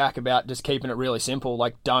me and Jack about just keeping it really simple.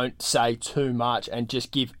 Like, don't say too much and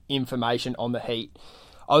just give information on the heat.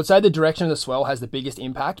 I would say the direction of the swell has the biggest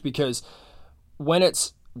impact, because when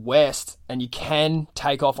it's west and you can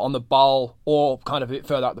take off on the bowl or kind of a bit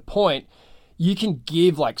further up the point, you can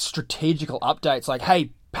give like strategical updates like,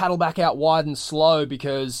 hey, paddle back out wide and slow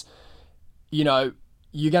because, you know,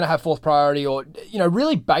 you're going to have fourth priority, or, you know,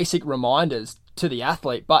 really basic reminders to the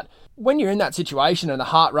athlete. But when you're in that situation and the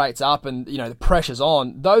heart rate's up and, you know, the pressure's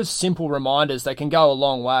on, those simple reminders, they can go a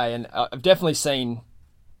long way. And I've definitely seen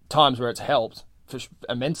times where it's helped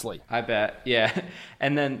immensely. I bet. Yeah.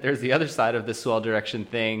 And then there's the other side of the swell direction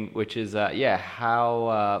thing, which is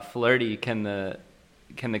how flirty can the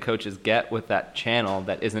coaches get with that channel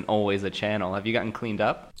that isn't always a channel? Have you gotten cleaned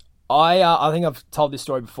up? I think I've told this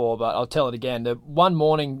story before, but I'll tell it again. The one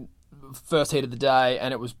morning, first heat of the day,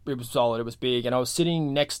 and it was solid, it was big, and I was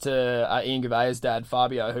sitting next to Ian Gouvea's dad,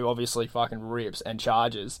 Fabio, who obviously fucking rips and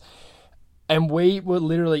charges. And we were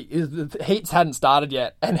literally, the heats hadn't started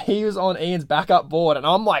yet, and he was on Ian's backup board, and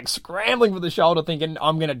I'm like scrambling for the shoulder thinking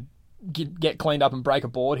I'm going to get cleaned up and break a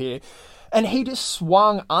board here. And he just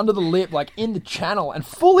swung under the lip, like in the channel, and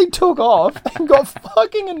fully took off and got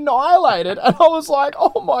fucking annihilated. And I was like,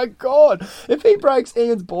 oh my God, if he breaks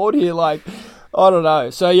Ian's board here, like, I don't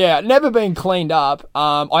know. So yeah, never been cleaned up.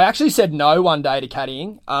 I actually said no one day to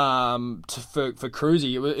caddying for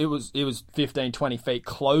cruisy. It was 15, 20 feet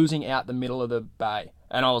closing out the middle of the bay.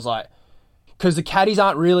 And I was like, because the caddies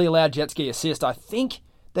aren't really allowed jet ski assist. I think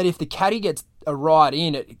that if the caddy gets a ride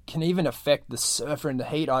in, it can even affect the surfer in the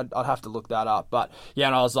heat. I'd have to look that up. But yeah,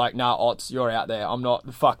 and I was like, nah, Otts, you're out there. I'm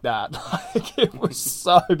not, fuck that. Like, it was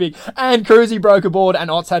so big. And Cruzy broke a board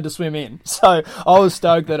and Otts had to swim in. So I was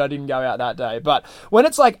stoked that I didn't go out that day. But when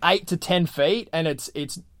it's like 8 to 10 feet and it's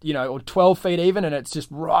you know, or 12 feet even, and it's just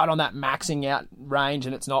right on that maxing out range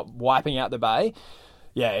and it's not wiping out the bay,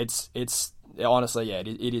 yeah, it's honestly, yeah,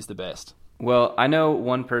 it is the best. Well, I know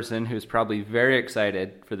one person who's probably very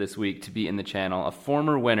excited for this week to be in the channel, a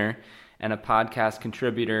former winner and a podcast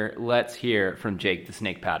contributor. Let's hear from Jake the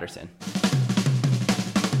Snake Patterson.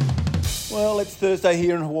 Well, it's Thursday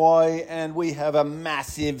here in Hawaii, and we have a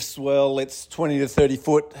massive swell. It's 20 to 30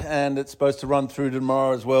 foot, and it's supposed to run through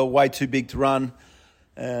tomorrow as well. Way too big to run,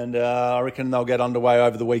 and I reckon they'll get underway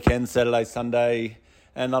over the weekend, Saturday, Sunday.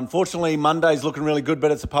 And unfortunately, Monday's looking really good,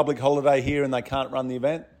 but it's a public holiday here and they can't run the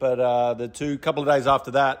event. But the couple of days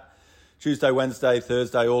after that, Tuesday, Wednesday,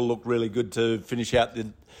 Thursday, all look really good to finish out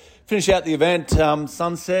the event.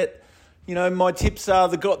 Sunset, you know, my tips are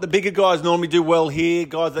the bigger guys normally do well here.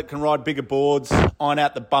 Guys that can ride bigger boards, iron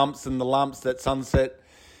out the bumps and the lumps that Sunset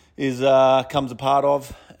comes a part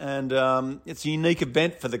of. And it's a unique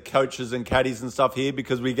event for the coaches and caddies and stuff here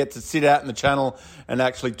because we get to sit out in the channel and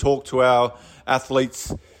actually talk to our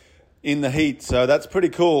athletes in the heat. So that's pretty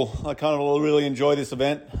cool. I kind of really enjoy this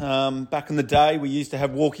event. Back in the day, we used to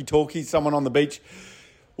have walkie-talkies, someone on the beach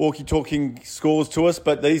walkie-talking scores to us.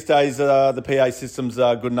 But these days, the PA systems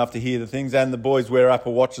are good enough to hear the things. And the boys wear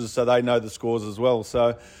Apple Watches so they know the scores as well.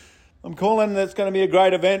 So I'm calling it's going to be a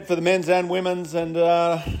great event for the men's and women's. And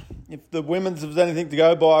if the women's has anything to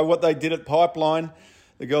go by what they did at Pipeline,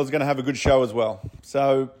 the girls are going to have a good show as well.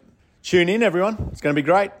 So tune in, everyone. It's going to be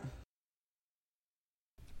great.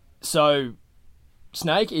 So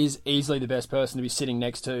Snake is easily the best person to be sitting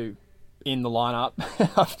next to in the lineup.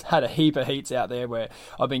 I've had a heap of heats out there where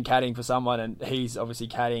I've been caddying for someone and he's obviously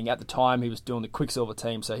caddying. At the time, he was doing the Quicksilver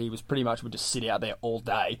team, so he was pretty much would just sit out there all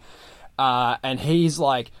day. And he's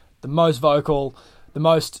like the most vocal, the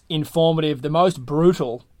most informative, the most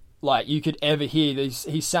brutal like you could ever hear.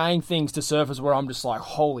 He's saying things to surfers where I'm just like,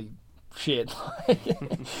 holy shit.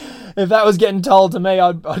 If that was getting told to me,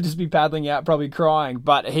 I'd just be paddling out, probably crying.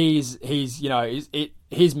 But he's you know,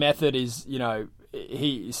 his method is, you know,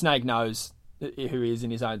 Snake knows who he is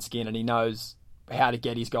in his own skin, and he knows how to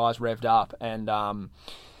get his guys revved up. And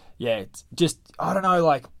yeah, it's just, I don't know,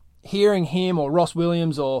 like hearing him or Ross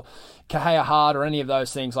Williams or Kahea Hart or any of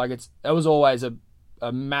those things, like it was always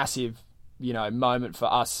a massive, you know, moment for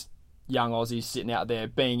us young Aussies sitting out there.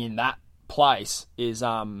 Being in that place is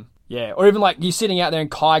yeah, or even like you're sitting out there and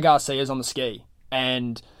Kai Garcia's on the ski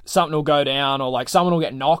and something will go down or like someone will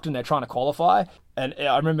get knocked and they're trying to qualify. And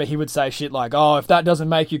I remember he would say shit like, oh, if that doesn't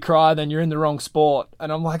make you cry, then you're in the wrong sport.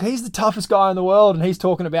 And I'm like, he's the toughest guy in the world and he's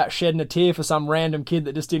talking about shedding a tear for some random kid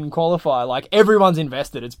that just didn't qualify. Like, everyone's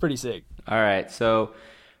invested. It's pretty sick. All right, so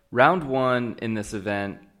round one in this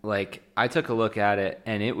event, like, I took a look at it,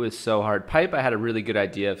 and it was so hard. Pipe, I had a really good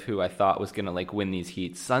idea of who I thought was going to, like, win these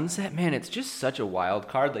heats. Sunset, man, it's just such a wild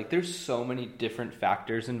card. Like, there's so many different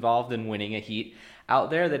factors involved in winning a heat out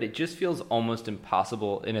there that it just feels almost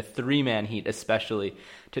impossible in a three-man heat, especially,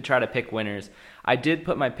 to try to pick winners. I did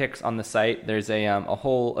put my picks on the site. There's a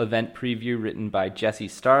whole event preview written by Jessie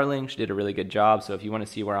Starling. She did a really good job, so if you want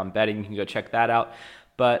to see where I'm betting, you can go check that out.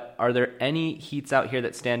 But are there any heats out here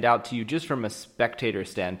that stand out to you just from a spectator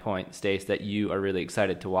standpoint, Stace, that you are really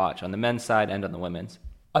excited to watch on the men's side and on the women's?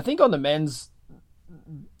 I think on the men's,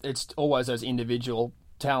 it's always those individual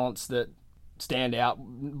talents that stand out,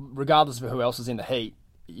 regardless of who else is in the heat.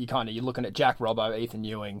 You're looking at Jack Robbo, Ethan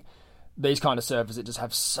Ewing, these kind of surfers that just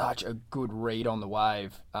have such a good read on the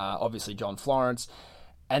wave. Obviously John Florence,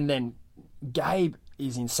 and then Gabe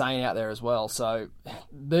is insane out there as well. So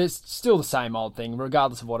there's still the same old thing,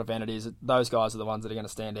 regardless of what event it is. Those guys are the ones that are going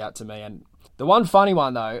to stand out to me. And the one funny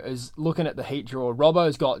one, though, is looking at the heat draw.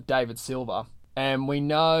 Robbo's got David Silver, and we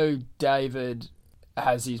know David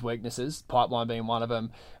has his weaknesses, Pipeline being one of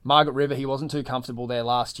them. Margaret River, he wasn't too comfortable there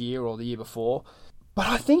last year or the year before. But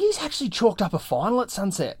I think he's actually chalked up a final at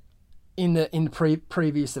Sunset in the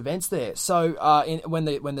previous events there. So when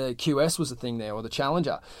the QS was a thing there, or the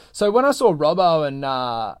Challenger. So when I saw Robbo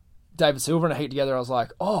and David Silver in a heat together, I was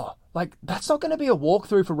like, oh, like that's not going to be a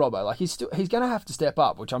walkthrough for Robbo. Like he's going to have to step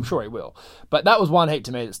up, which I'm sure he will. But that was one heat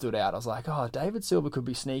to me that stood out. I was like, oh, David Silver could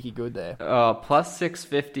be sneaky good there. Plus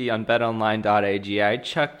 650 on betonline.ag. I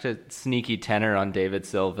chucked a sneaky tenner on David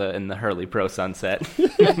Silva in the Hurley Pro Sunset.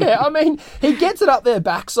 Yeah, I mean, he gets it up there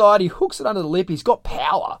backside. He hooks it under the lip. He's got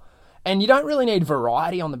power. And you don't really need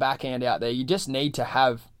variety on the backhand out there. You just need to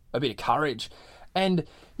have a bit of courage. And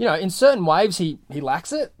you know, in certain waves, he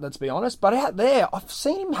lacks it, let's be honest. But out there, I've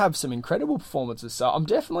seen him have some incredible performances. So I'm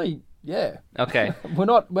definitely, yeah. Okay. We're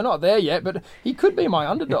not there yet, but he could be my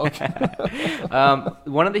underdog.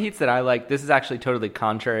 One of the heats that I like, this is actually totally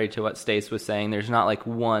contrary to what Stace was saying. There's not like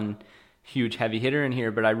one huge heavy hitter in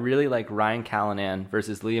here, but I really like Ryan Callanan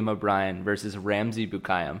versus Liam O'Brien versus Ramsey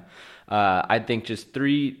Bukaim. I think just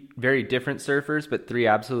three very different surfers, but three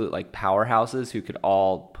absolute like powerhouses who could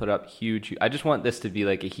all put up huge. I just want this to be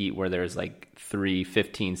like a heat where there's like 3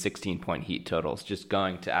 15, 16-point heat totals just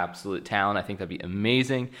going to absolute town. I think that'd be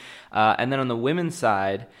amazing. And then on the women's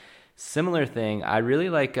side, similar thing. I really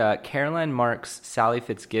like Caroline Marks, Sally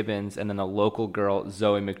Fitzgibbons, and then the local girl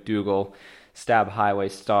Zoe McDougall, Stab Highway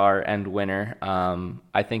star and winner.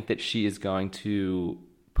 I think that she is going to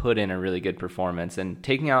put in a really good performance, and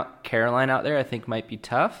taking out Caroline out there I think might be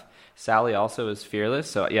tough. Sally also is fearless,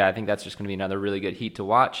 so yeah, I think that's just going to be another really good heat to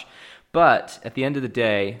watch. But at the end of the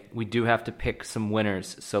day, we do have to pick some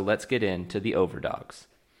winners, so let's get into the overdogs.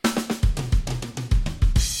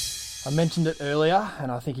 I mentioned it earlier,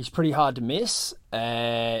 and I think he's pretty hard to miss.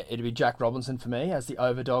 It'd be Jack Robinson for me as the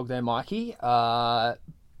overdog there, Mikey.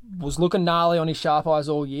 Was looking gnarly on his sharp eyes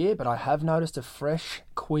all year, but I have noticed a fresh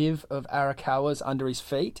quiv of Arakawa's under his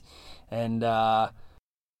feet, and I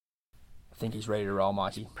think he's ready to roll,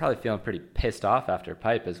 Mikey. Probably feeling pretty pissed off after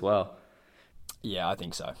Pipe as well. Yeah, I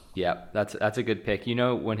think so. Yeah, that's a good pick. You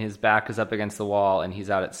know, when his back is up against the wall and he's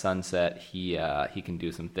out at sunset, he can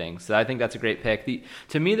do some things. So I think that's a great pick.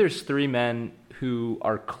 To me, there's three men who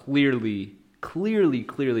are clearly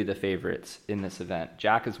the favorites in this event.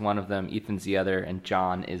 Jack is one of them, Ethan's the other, and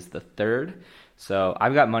John is the third. So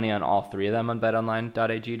I've got money on all three of them on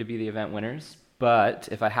betonline.ag to be the event winners. But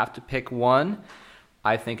if I have to pick one,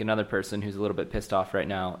 I think another person who's a little bit pissed off right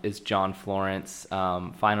now is John Florence.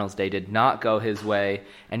 Finals day did not go his way,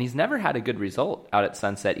 and he's never had a good result out at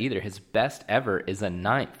Sunset either. His best ever is a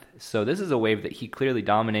 9th. So this is a wave that he clearly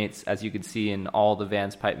dominates, as you can see in all the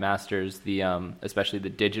Vans Pipe Masters, especially the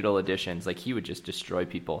digital editions. Like, he would just destroy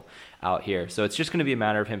people out here. So it's just going to be a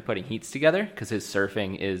matter of him putting heats together, because his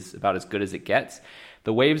surfing is about as good as it gets.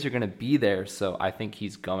 The waves are going to be there, so I think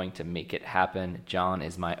he's going to make it happen. John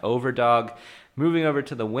is my overdog. Moving over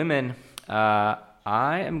to the women, I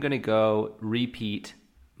am going to go repeat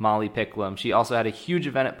Molly Picklum. She also had a huge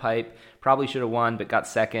event at Pipe, probably should have won, but got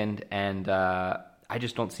second, and I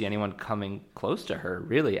just don't see anyone coming close to her,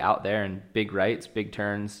 really, out there in big rights, big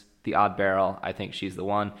turns, the odd barrel. I think she's the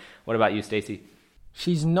one. What about you, Stacey?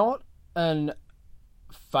 She's not an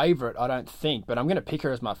favourite, I don't think, but I'm going to pick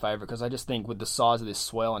her as my favourite because I just think with the size of this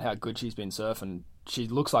swell and how good she's been surfing, she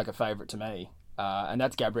looks like a favourite to me, and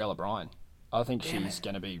that's Gabriella Bryan. I think she's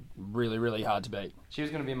going to be really, really hard to beat. She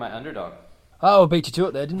was going to be my underdog. Oh, I beat you to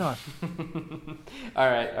it there, didn't I? All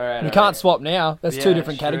right. You can't swap now. That's two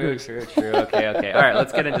different categories. True. Okay. All right,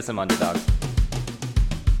 let's get into some underdogs.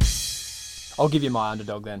 I'll give you my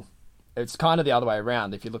underdog then. It's kind of the other way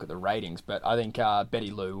around if you look at the ratings, but I think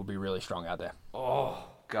Betty Lou will be really strong out there. Oh,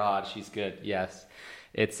 God, she's good. Yes.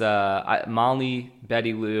 It's Molly,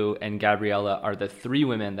 Betty Lou, and Gabriella are the three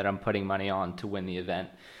women that I'm putting money on to win the event.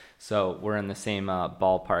 So we're in the same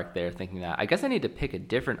ballpark there, thinking that. I guess I need to pick a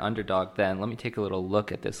different underdog then. Let me take a little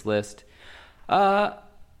look at this list.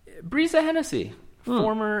 Brisa Hennessy,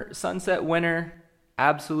 former Sunset winner,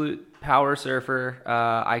 absolute power surfer.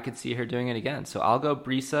 I could see her doing it again. So I'll go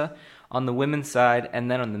Brisa on the women's side.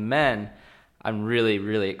 And then on the men, I'm really,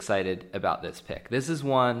 really excited about this pick. This is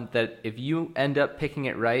one that if you end up picking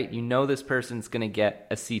it right, you know this person's going to get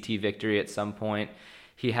a CT victory at some point.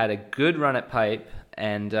 He had a good run at Pipe,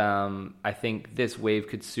 and I think this wave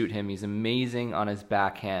could suit him. He's amazing on his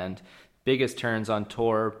backhand. Biggest turns on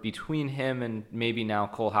tour. Between him and maybe now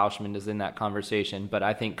Cole Houshman is in that conversation, but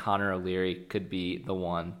I think Connor O'Leary could be the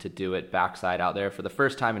one to do it backside out there for the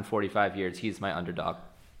first time in 45 years. He's my underdog.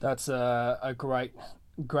 That's a great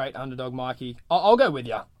underdog, Mikey. I'll go with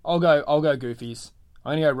you. I'll go Goofies.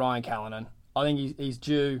 I'm going to go Ryan Callanan. I think he's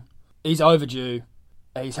due. He's overdue.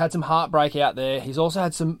 He's had some heartbreak out there. He's also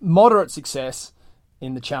had some moderate success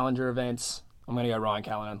in the Challenger events. I'm going to go Ryan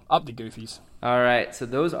Callanan. Up the Goofies. All right, so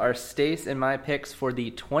those are Stace and my picks for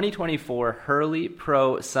the 2024 Hurley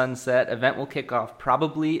Pro Sunset. Event will kick off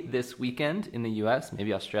probably this weekend in the U.S.,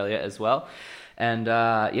 maybe Australia as well. And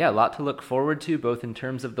a lot to look forward to, both in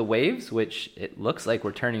terms of the waves, which it looks like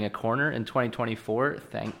we're turning a corner in 2024,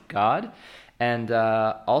 thank God. And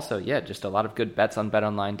also, just a lot of good bets on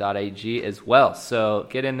betonline.ag as well. So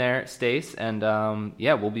get in there, Stace, and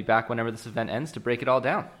we'll be back whenever this event ends to break it all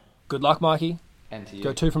down. Good luck, Mikey. And to you.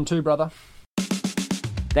 Go 2 from 2, brother.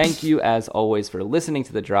 Thank you, as always, for listening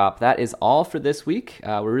to The Drop. That is all for this week.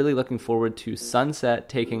 We're really looking forward to Sunset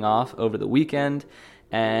taking off over the weekend,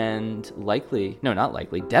 and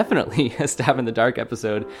definitely a Stab in the Dark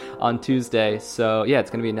episode on Tuesday. So, it's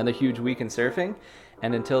going to be another huge week in surfing.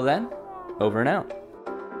 And until then, over and out.